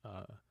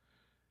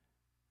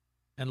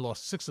and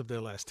lost 6 of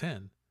their last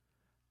 10.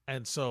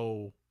 And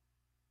so,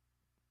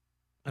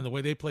 and the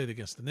way they played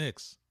against the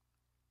Knicks,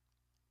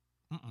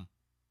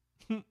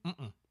 it's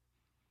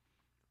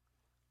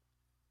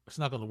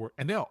not going to work.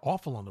 And they're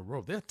awful on the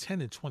road. They're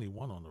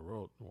 10-21 on the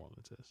road, New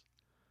Orleans is.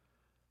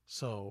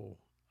 So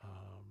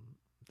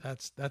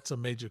that's a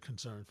major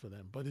concern for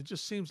them. But it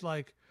just seems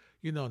like,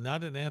 now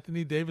that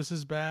Anthony Davis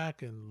is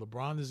back and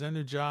LeBron is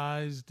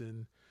energized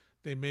and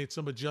they made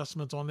some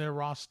adjustments on their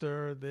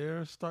roster,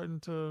 they're starting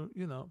to,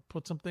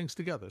 put some things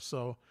together.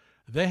 So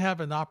they have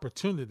an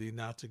opportunity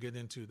now to get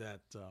into that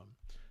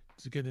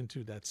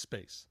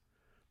space,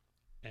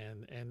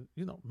 and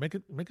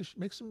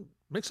make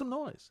some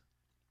noise,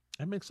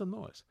 and make some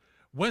noise.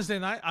 Wednesday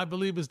night, I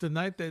believe, is the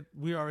night that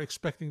we are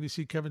expecting to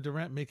see Kevin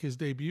Durant make his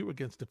debut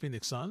against the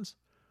Phoenix Suns,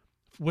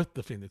 with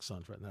the Phoenix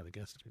Suns, right? Not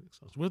against the Phoenix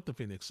Suns, with the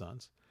Phoenix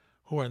Suns,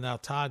 who are now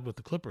tied with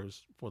the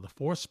Clippers for the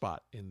 4th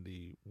spot in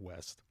the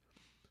West.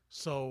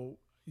 So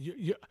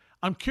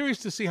I'm curious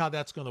to see how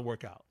that's going to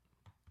work out.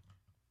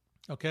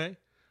 Okay.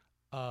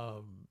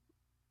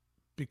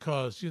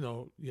 Because,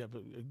 you have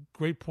a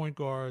great point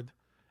guard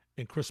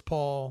in Chris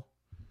Paul.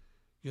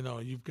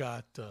 You've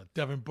got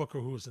Devin Booker,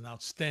 who is an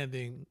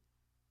outstanding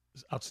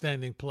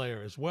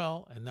player as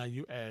well. And now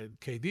you add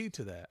KD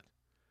to that.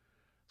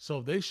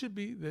 So they should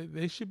be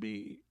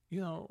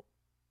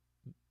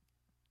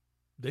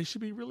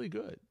really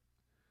good.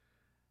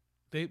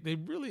 They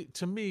really,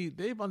 to me,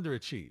 they've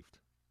underachieved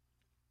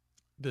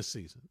this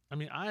season. I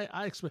mean,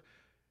 I expect,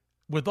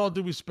 with all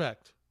due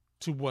respect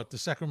to what the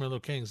Sacramento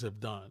Kings have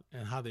done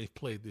and how they've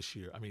played this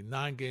year. I mean,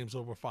 9 games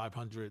over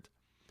 500.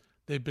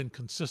 They've been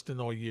consistent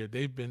all year.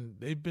 They've been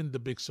the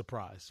big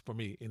surprise for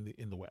me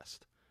in the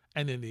West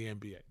and in the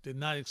NBA. Did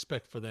not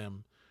expect for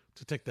them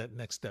to take that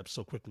next step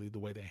so quickly the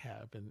way they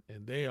have, and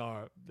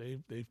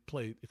they've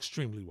played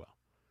extremely well.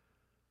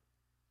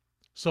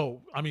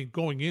 So, I mean,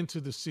 going into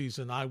the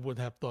season, I would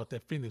have thought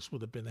that Phoenix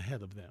would have been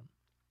ahead of them.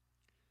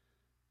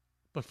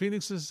 But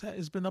Phoenix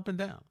has been up and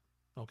down.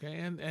 Okay,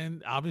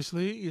 and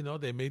obviously,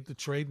 they made the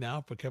trade now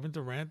for Kevin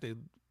Durant. They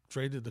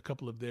traded a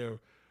couple of their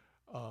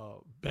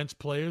bench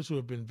players who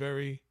have been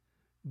very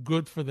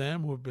good for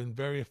them, who have been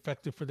very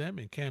effective for them,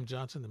 in Cam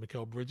Johnson and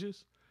Mikal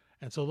Bridges.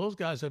 And so those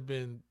guys have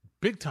been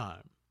big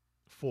time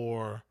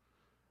for,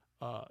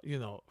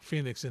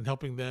 Phoenix in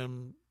helping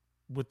them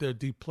with their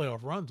deep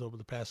playoff runs over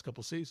the past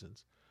couple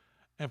seasons.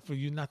 And for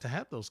you not to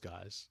have those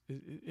guys,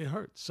 it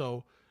hurts.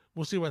 So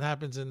we'll see what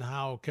happens and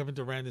how Kevin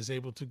Durant is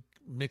able to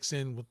mix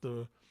in with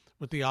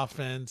the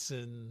offense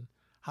and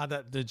how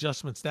the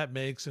adjustments that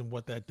makes and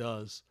what that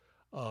does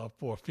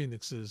for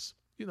Phoenix's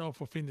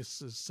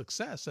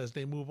success as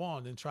they move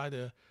on and try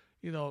to,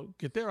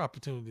 get their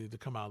opportunity to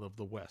come out of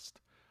the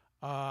West.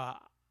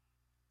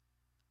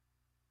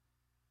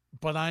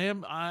 But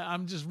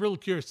I'm just real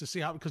curious to see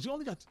how, because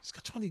he's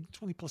got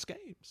 20 plus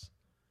games,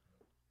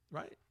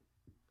 right?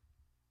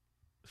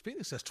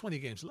 Phoenix has 20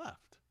 games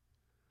left.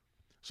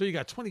 So you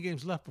got 20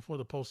 games left before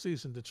the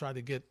postseason to try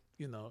to get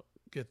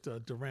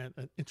Durant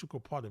an integral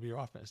part of your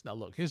offense. Now,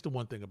 look, here's the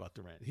one thing about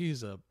Durant.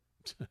 He's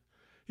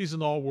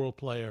an all-world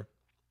player.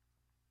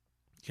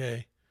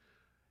 Okay.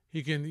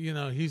 He can,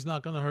 he's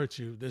not going to hurt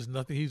you. There's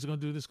nothing he's going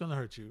to do that's going to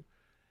hurt you.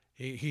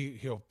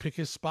 He'll pick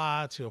his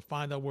spots. He'll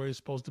find out where he's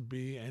supposed to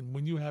be. And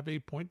when you have a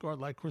point guard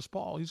like Chris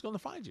Paul, he's going to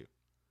find you.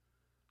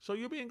 So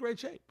you'll be in great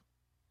shape.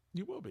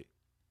 You will be.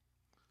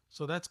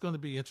 So that's going to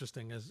be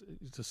interesting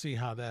to see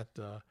how that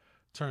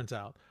turns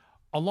out.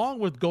 Along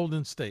with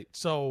Golden State.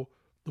 So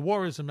the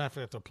Warriors, as a matter of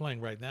fact, are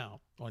playing right now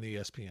on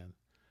ESPN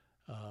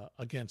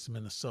against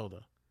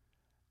Minnesota.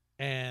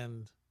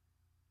 And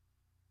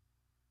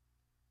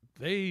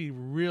they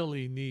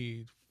really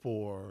need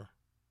for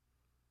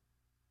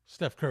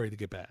Steph Curry to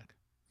get back.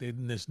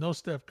 There's no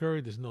Steph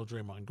Curry, there's no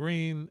Draymond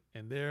Green,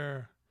 and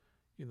they're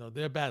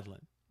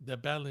battling. They're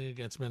battling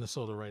against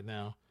Minnesota right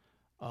now.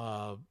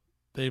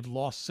 They've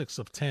lost 6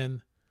 of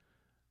 10.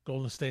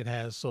 Golden State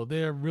has, so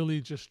they're really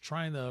just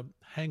trying to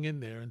hang in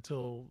there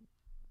until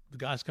the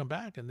guys come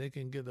back and they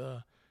can get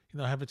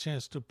have a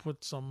chance to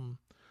put some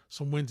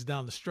wins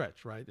down the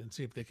stretch, right, and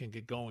see if they can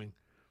get going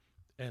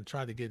and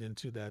try to get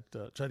into that,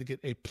 try to get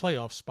a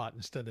playoff spot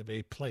instead of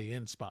a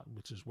play-in spot,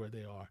 which is where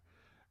they are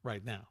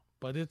right now.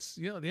 But it's,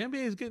 the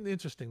NBA is getting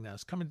interesting now.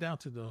 It's coming down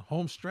to the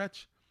home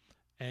stretch,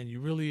 and you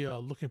really are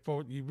looking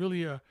forward. You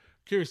really are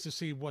curious to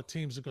see what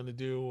teams are going to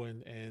do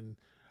and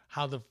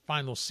how the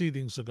final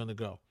seedings are going to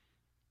go.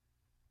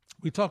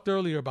 We talked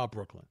earlier about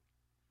Brooklyn.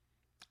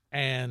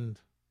 And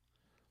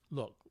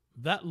look,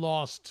 that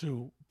loss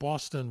to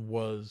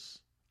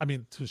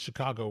to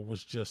Chicago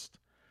was just,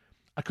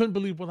 I couldn't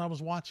believe what I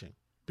was watching,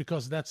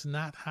 because that's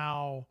not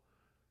how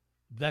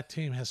that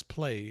team has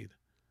played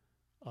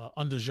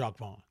under Jacques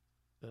Vaughn.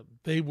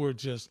 They were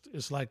just,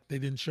 it's like they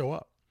didn't show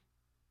up.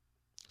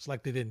 It's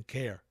like they didn't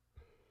care.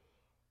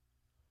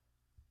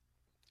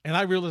 And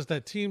I realized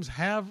that teams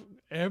have,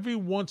 every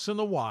once in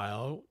a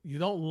while, you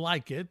don't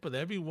like it, but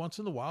every once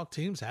in a while,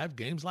 teams have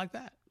games like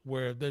that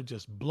where they're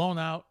just blown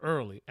out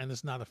early and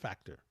it's not a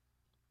factor.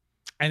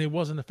 And it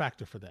wasn't a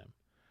factor for them.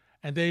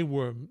 And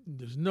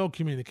there's no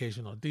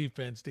communication on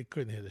defense. They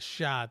couldn't hit a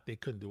shot. They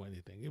couldn't do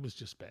anything. It was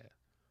just bad.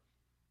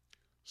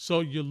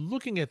 So you're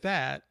looking at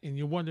that and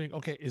you're wondering,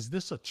 okay, is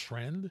this a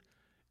trend?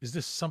 Is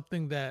this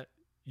something that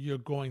you're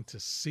going to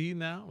see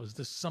now? Is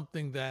this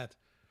something that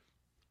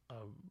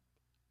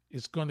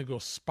is going to go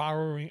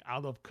spiraling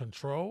out of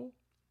control?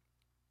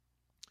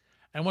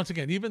 And once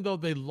again, even though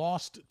they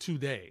lost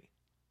today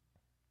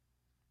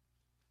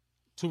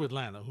to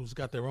Atlanta, who's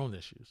got their own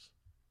issues,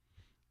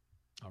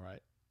 all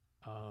right,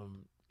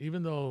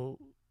 even though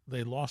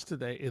they lost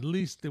today, at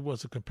least it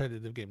was a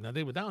competitive game. Now,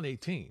 they were down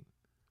 18,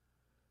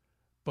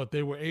 but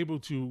they were able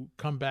to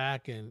come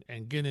back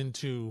and get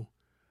into,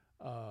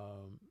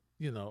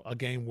 a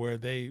game where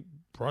they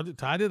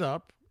tied it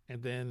up,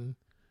 and then,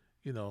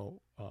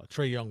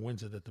 Trae Young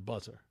wins it at the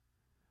buzzer.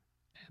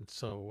 And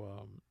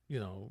so,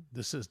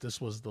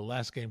 this was the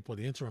last game for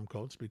the interim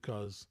coach,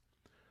 because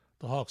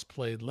the Hawks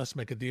played Let's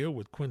Make a Deal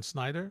with Quinn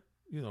Snyder.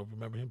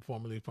 Remember him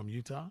formerly from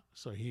Utah.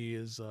 So he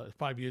is a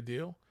 5-year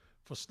deal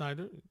for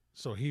Snyder.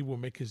 So he will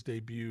make his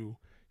debut.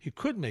 He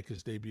could make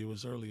his debut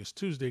as early as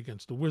Tuesday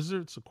against the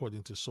Wizards,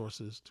 according to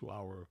sources to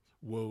our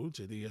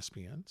Woj at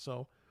ESPN.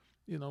 So,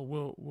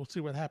 we'll see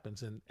what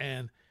happens.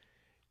 And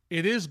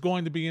it is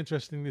going to be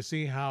interesting to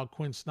see how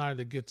Quinn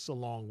Snyder gets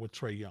along with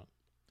Trae Young,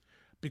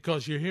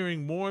 because you're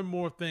hearing more and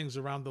more things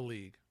around the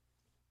league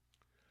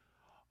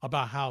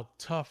about how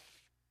tough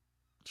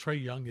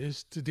Trae Young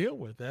is to deal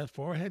with as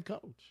for a head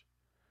coach.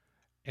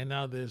 And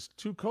now there's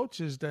 2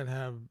 coaches that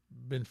have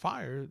been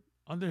fired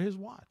under his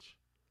watch.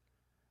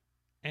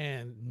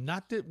 And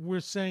not that we're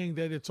saying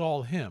that it's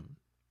all him,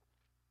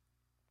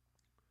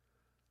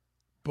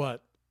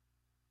 but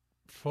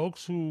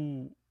folks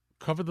who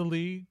cover the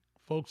league,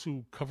 folks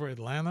who cover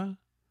Atlanta,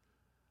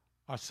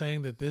 are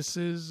saying that this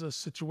is a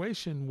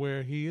situation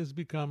where he has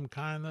become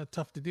kind of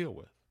tough to deal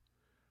with.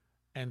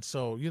 And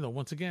so,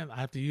 once again,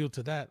 I have to yield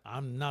to that.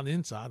 I'm not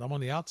inside. I'm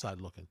on the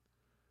outside looking.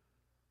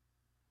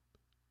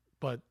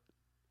 But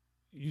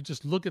you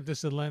just look at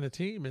this Atlanta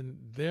team, and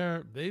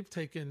they've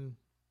taken,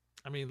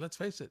 let's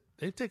face it,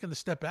 they've taken a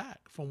step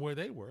back from where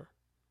they were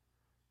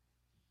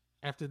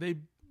after they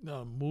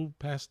moved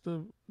past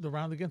the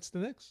round against the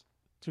Knicks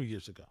 2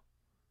 years ago.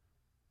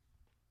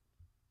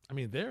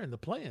 They're in the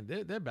play-in.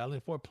 They're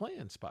battling for a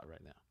play-in spot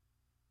right now.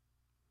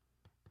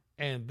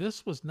 And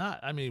this was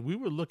not, we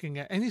were looking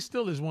at, and he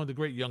still is one of the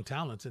great young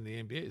talents in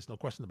the NBA. There's no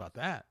question about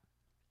that.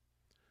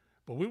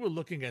 But we were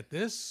looking at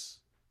this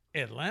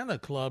Atlanta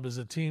club as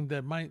a team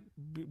that might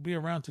be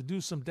around to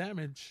do some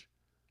damage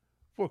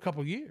for a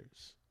couple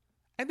years.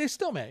 And they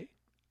still may.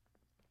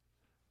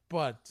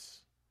 But,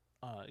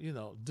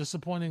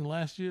 disappointing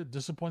last year,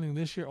 disappointing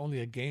this year,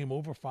 only a game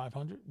over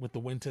 500 with the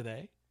win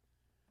today.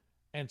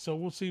 And so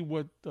we'll see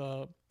what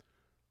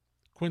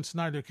Quinn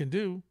Snyder can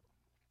do.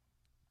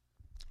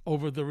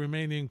 over the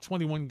remaining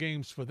 21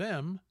 games for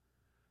them,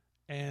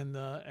 and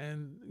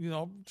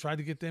try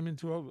to get them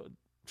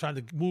try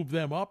to move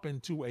them up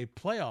into a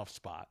playoff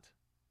spot.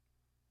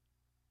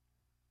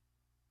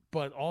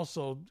 But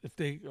also, if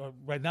they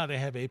right now they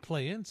have a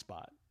play-in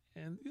spot,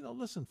 and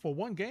listen, for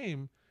one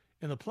game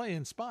in a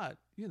play-in spot,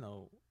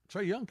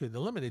 Trae Young could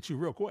eliminate you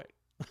real quick.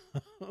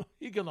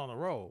 He get on a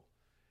roll.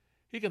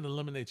 He can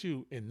eliminate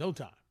you in no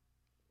time.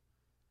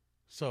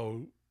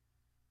 So,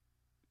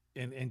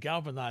 and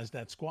galvanize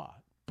that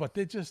squad. But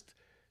they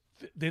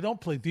don't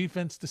play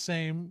defense the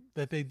same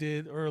that they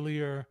did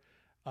earlier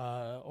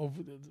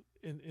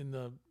in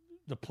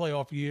the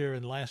playoff year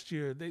and last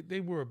year. They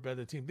were a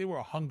better team. They were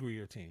a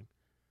hungrier team.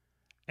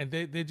 And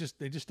they just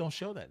don't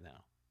show that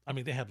now. I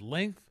mean, they have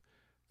length,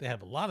 they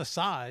have a lot of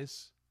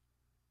size,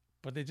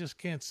 but they just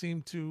can't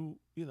seem to,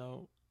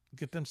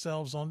 get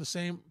themselves on the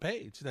same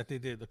page that they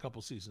did a couple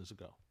seasons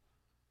ago.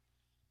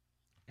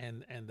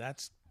 And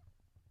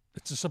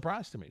it's a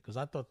surprise to me because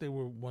I thought they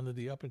were one of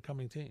the up and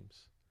coming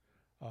teams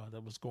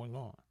that was going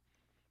on.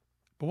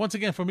 But once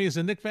again, for me as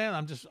a Knicks fan,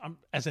 I'm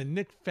as a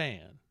Knicks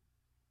fan,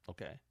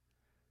 okay,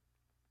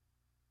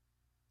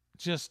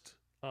 just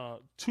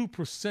 2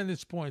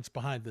 percentage points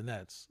behind the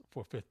Nets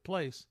for 5th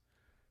place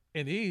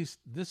in the East.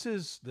 This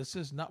is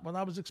not what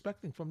I was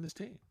expecting from this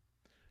team.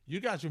 You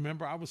guys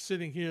remember I was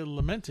sitting here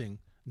lamenting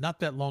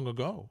not that long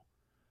ago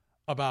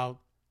about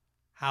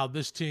how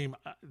this team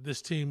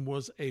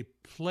was a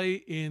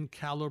play-in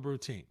caliber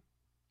team,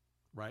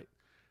 right?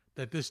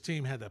 That this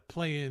team had a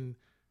play-in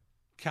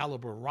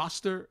caliber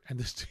roster, and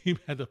this team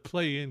had a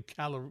play-in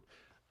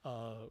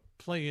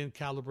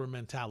caliber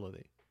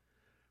mentality.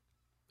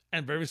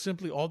 And very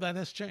simply, all that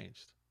has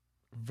changed.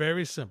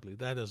 Very simply,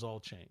 that has all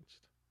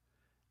changed.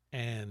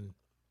 And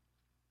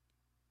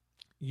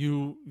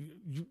you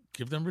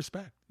give them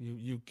respect.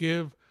 You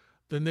give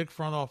the Knicks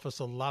front office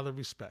a lot of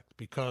respect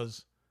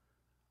because,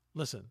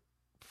 listen,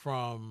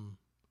 from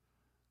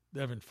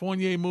the Evan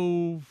Fournier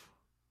move,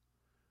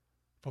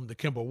 from the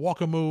Kemba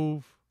Walker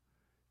move,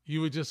 you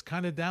were just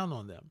kind of down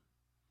on them.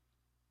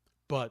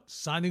 But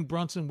signing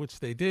Brunson, which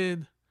they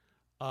did,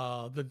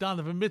 the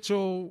Donovan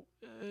Mitchell,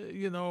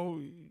 you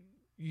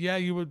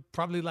would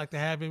probably like to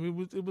have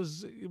him. It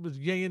was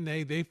yay and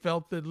nay. They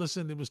felt that,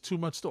 listen, it was too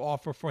much to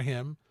offer for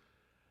him.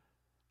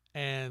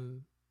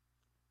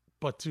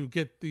 But to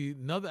get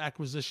another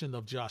acquisition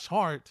of Josh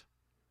Hart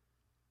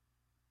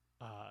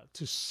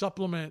to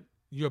supplement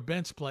your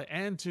bench play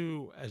and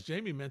to, as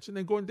Jamie mentioned,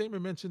 and Gordon Damer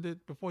mentioned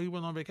it before he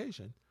went on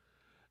vacation,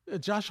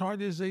 Josh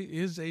Hart is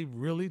a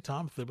really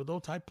Tom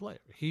Thibodeau type player.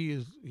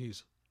 He's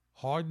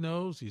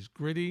hard-nosed, he's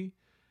gritty,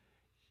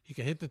 he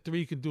can hit the three,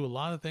 he can do a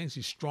lot of things.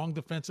 He's strong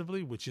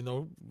defensively, which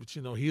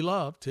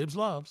Tibbs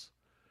loves.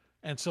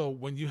 And so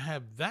when you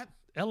have that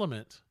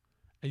element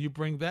and you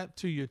bring that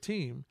to your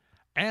team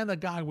and a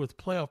guy with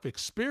playoff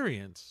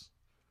experience,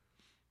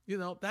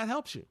 that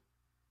helps you.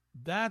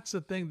 That's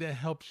the thing that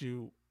helps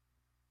you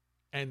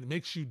and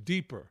makes you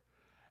deeper.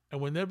 And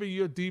whenever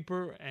you're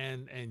deeper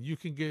and you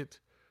can get,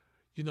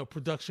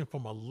 production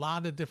from a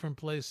lot of different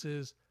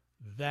places,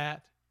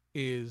 that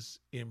is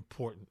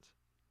important.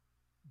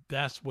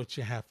 That's what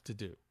you have to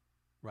do,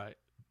 right?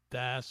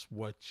 That's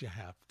what you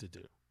have to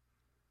do.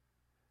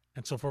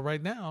 And so for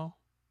right now,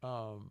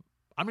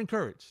 I'm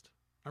encouraged.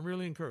 I'm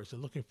really encouraged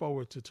and looking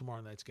forward to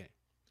tomorrow night's game.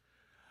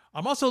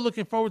 I'm also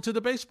looking forward to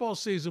the baseball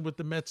season with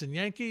the Mets and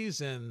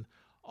Yankees and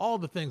all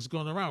the things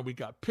going around. We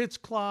got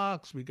pitch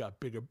clocks, we got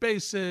bigger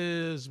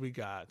bases, we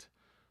got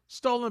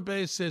stolen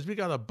bases, we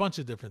got a bunch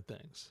of different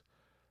things.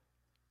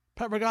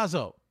 Pat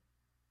Ragazzo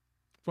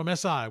from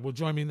SI will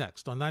join me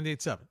next on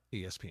 98.7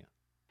 ESPN.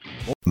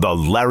 The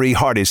Larry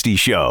Hardesty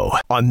Show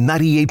on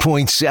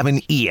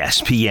 98.7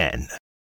 ESPN.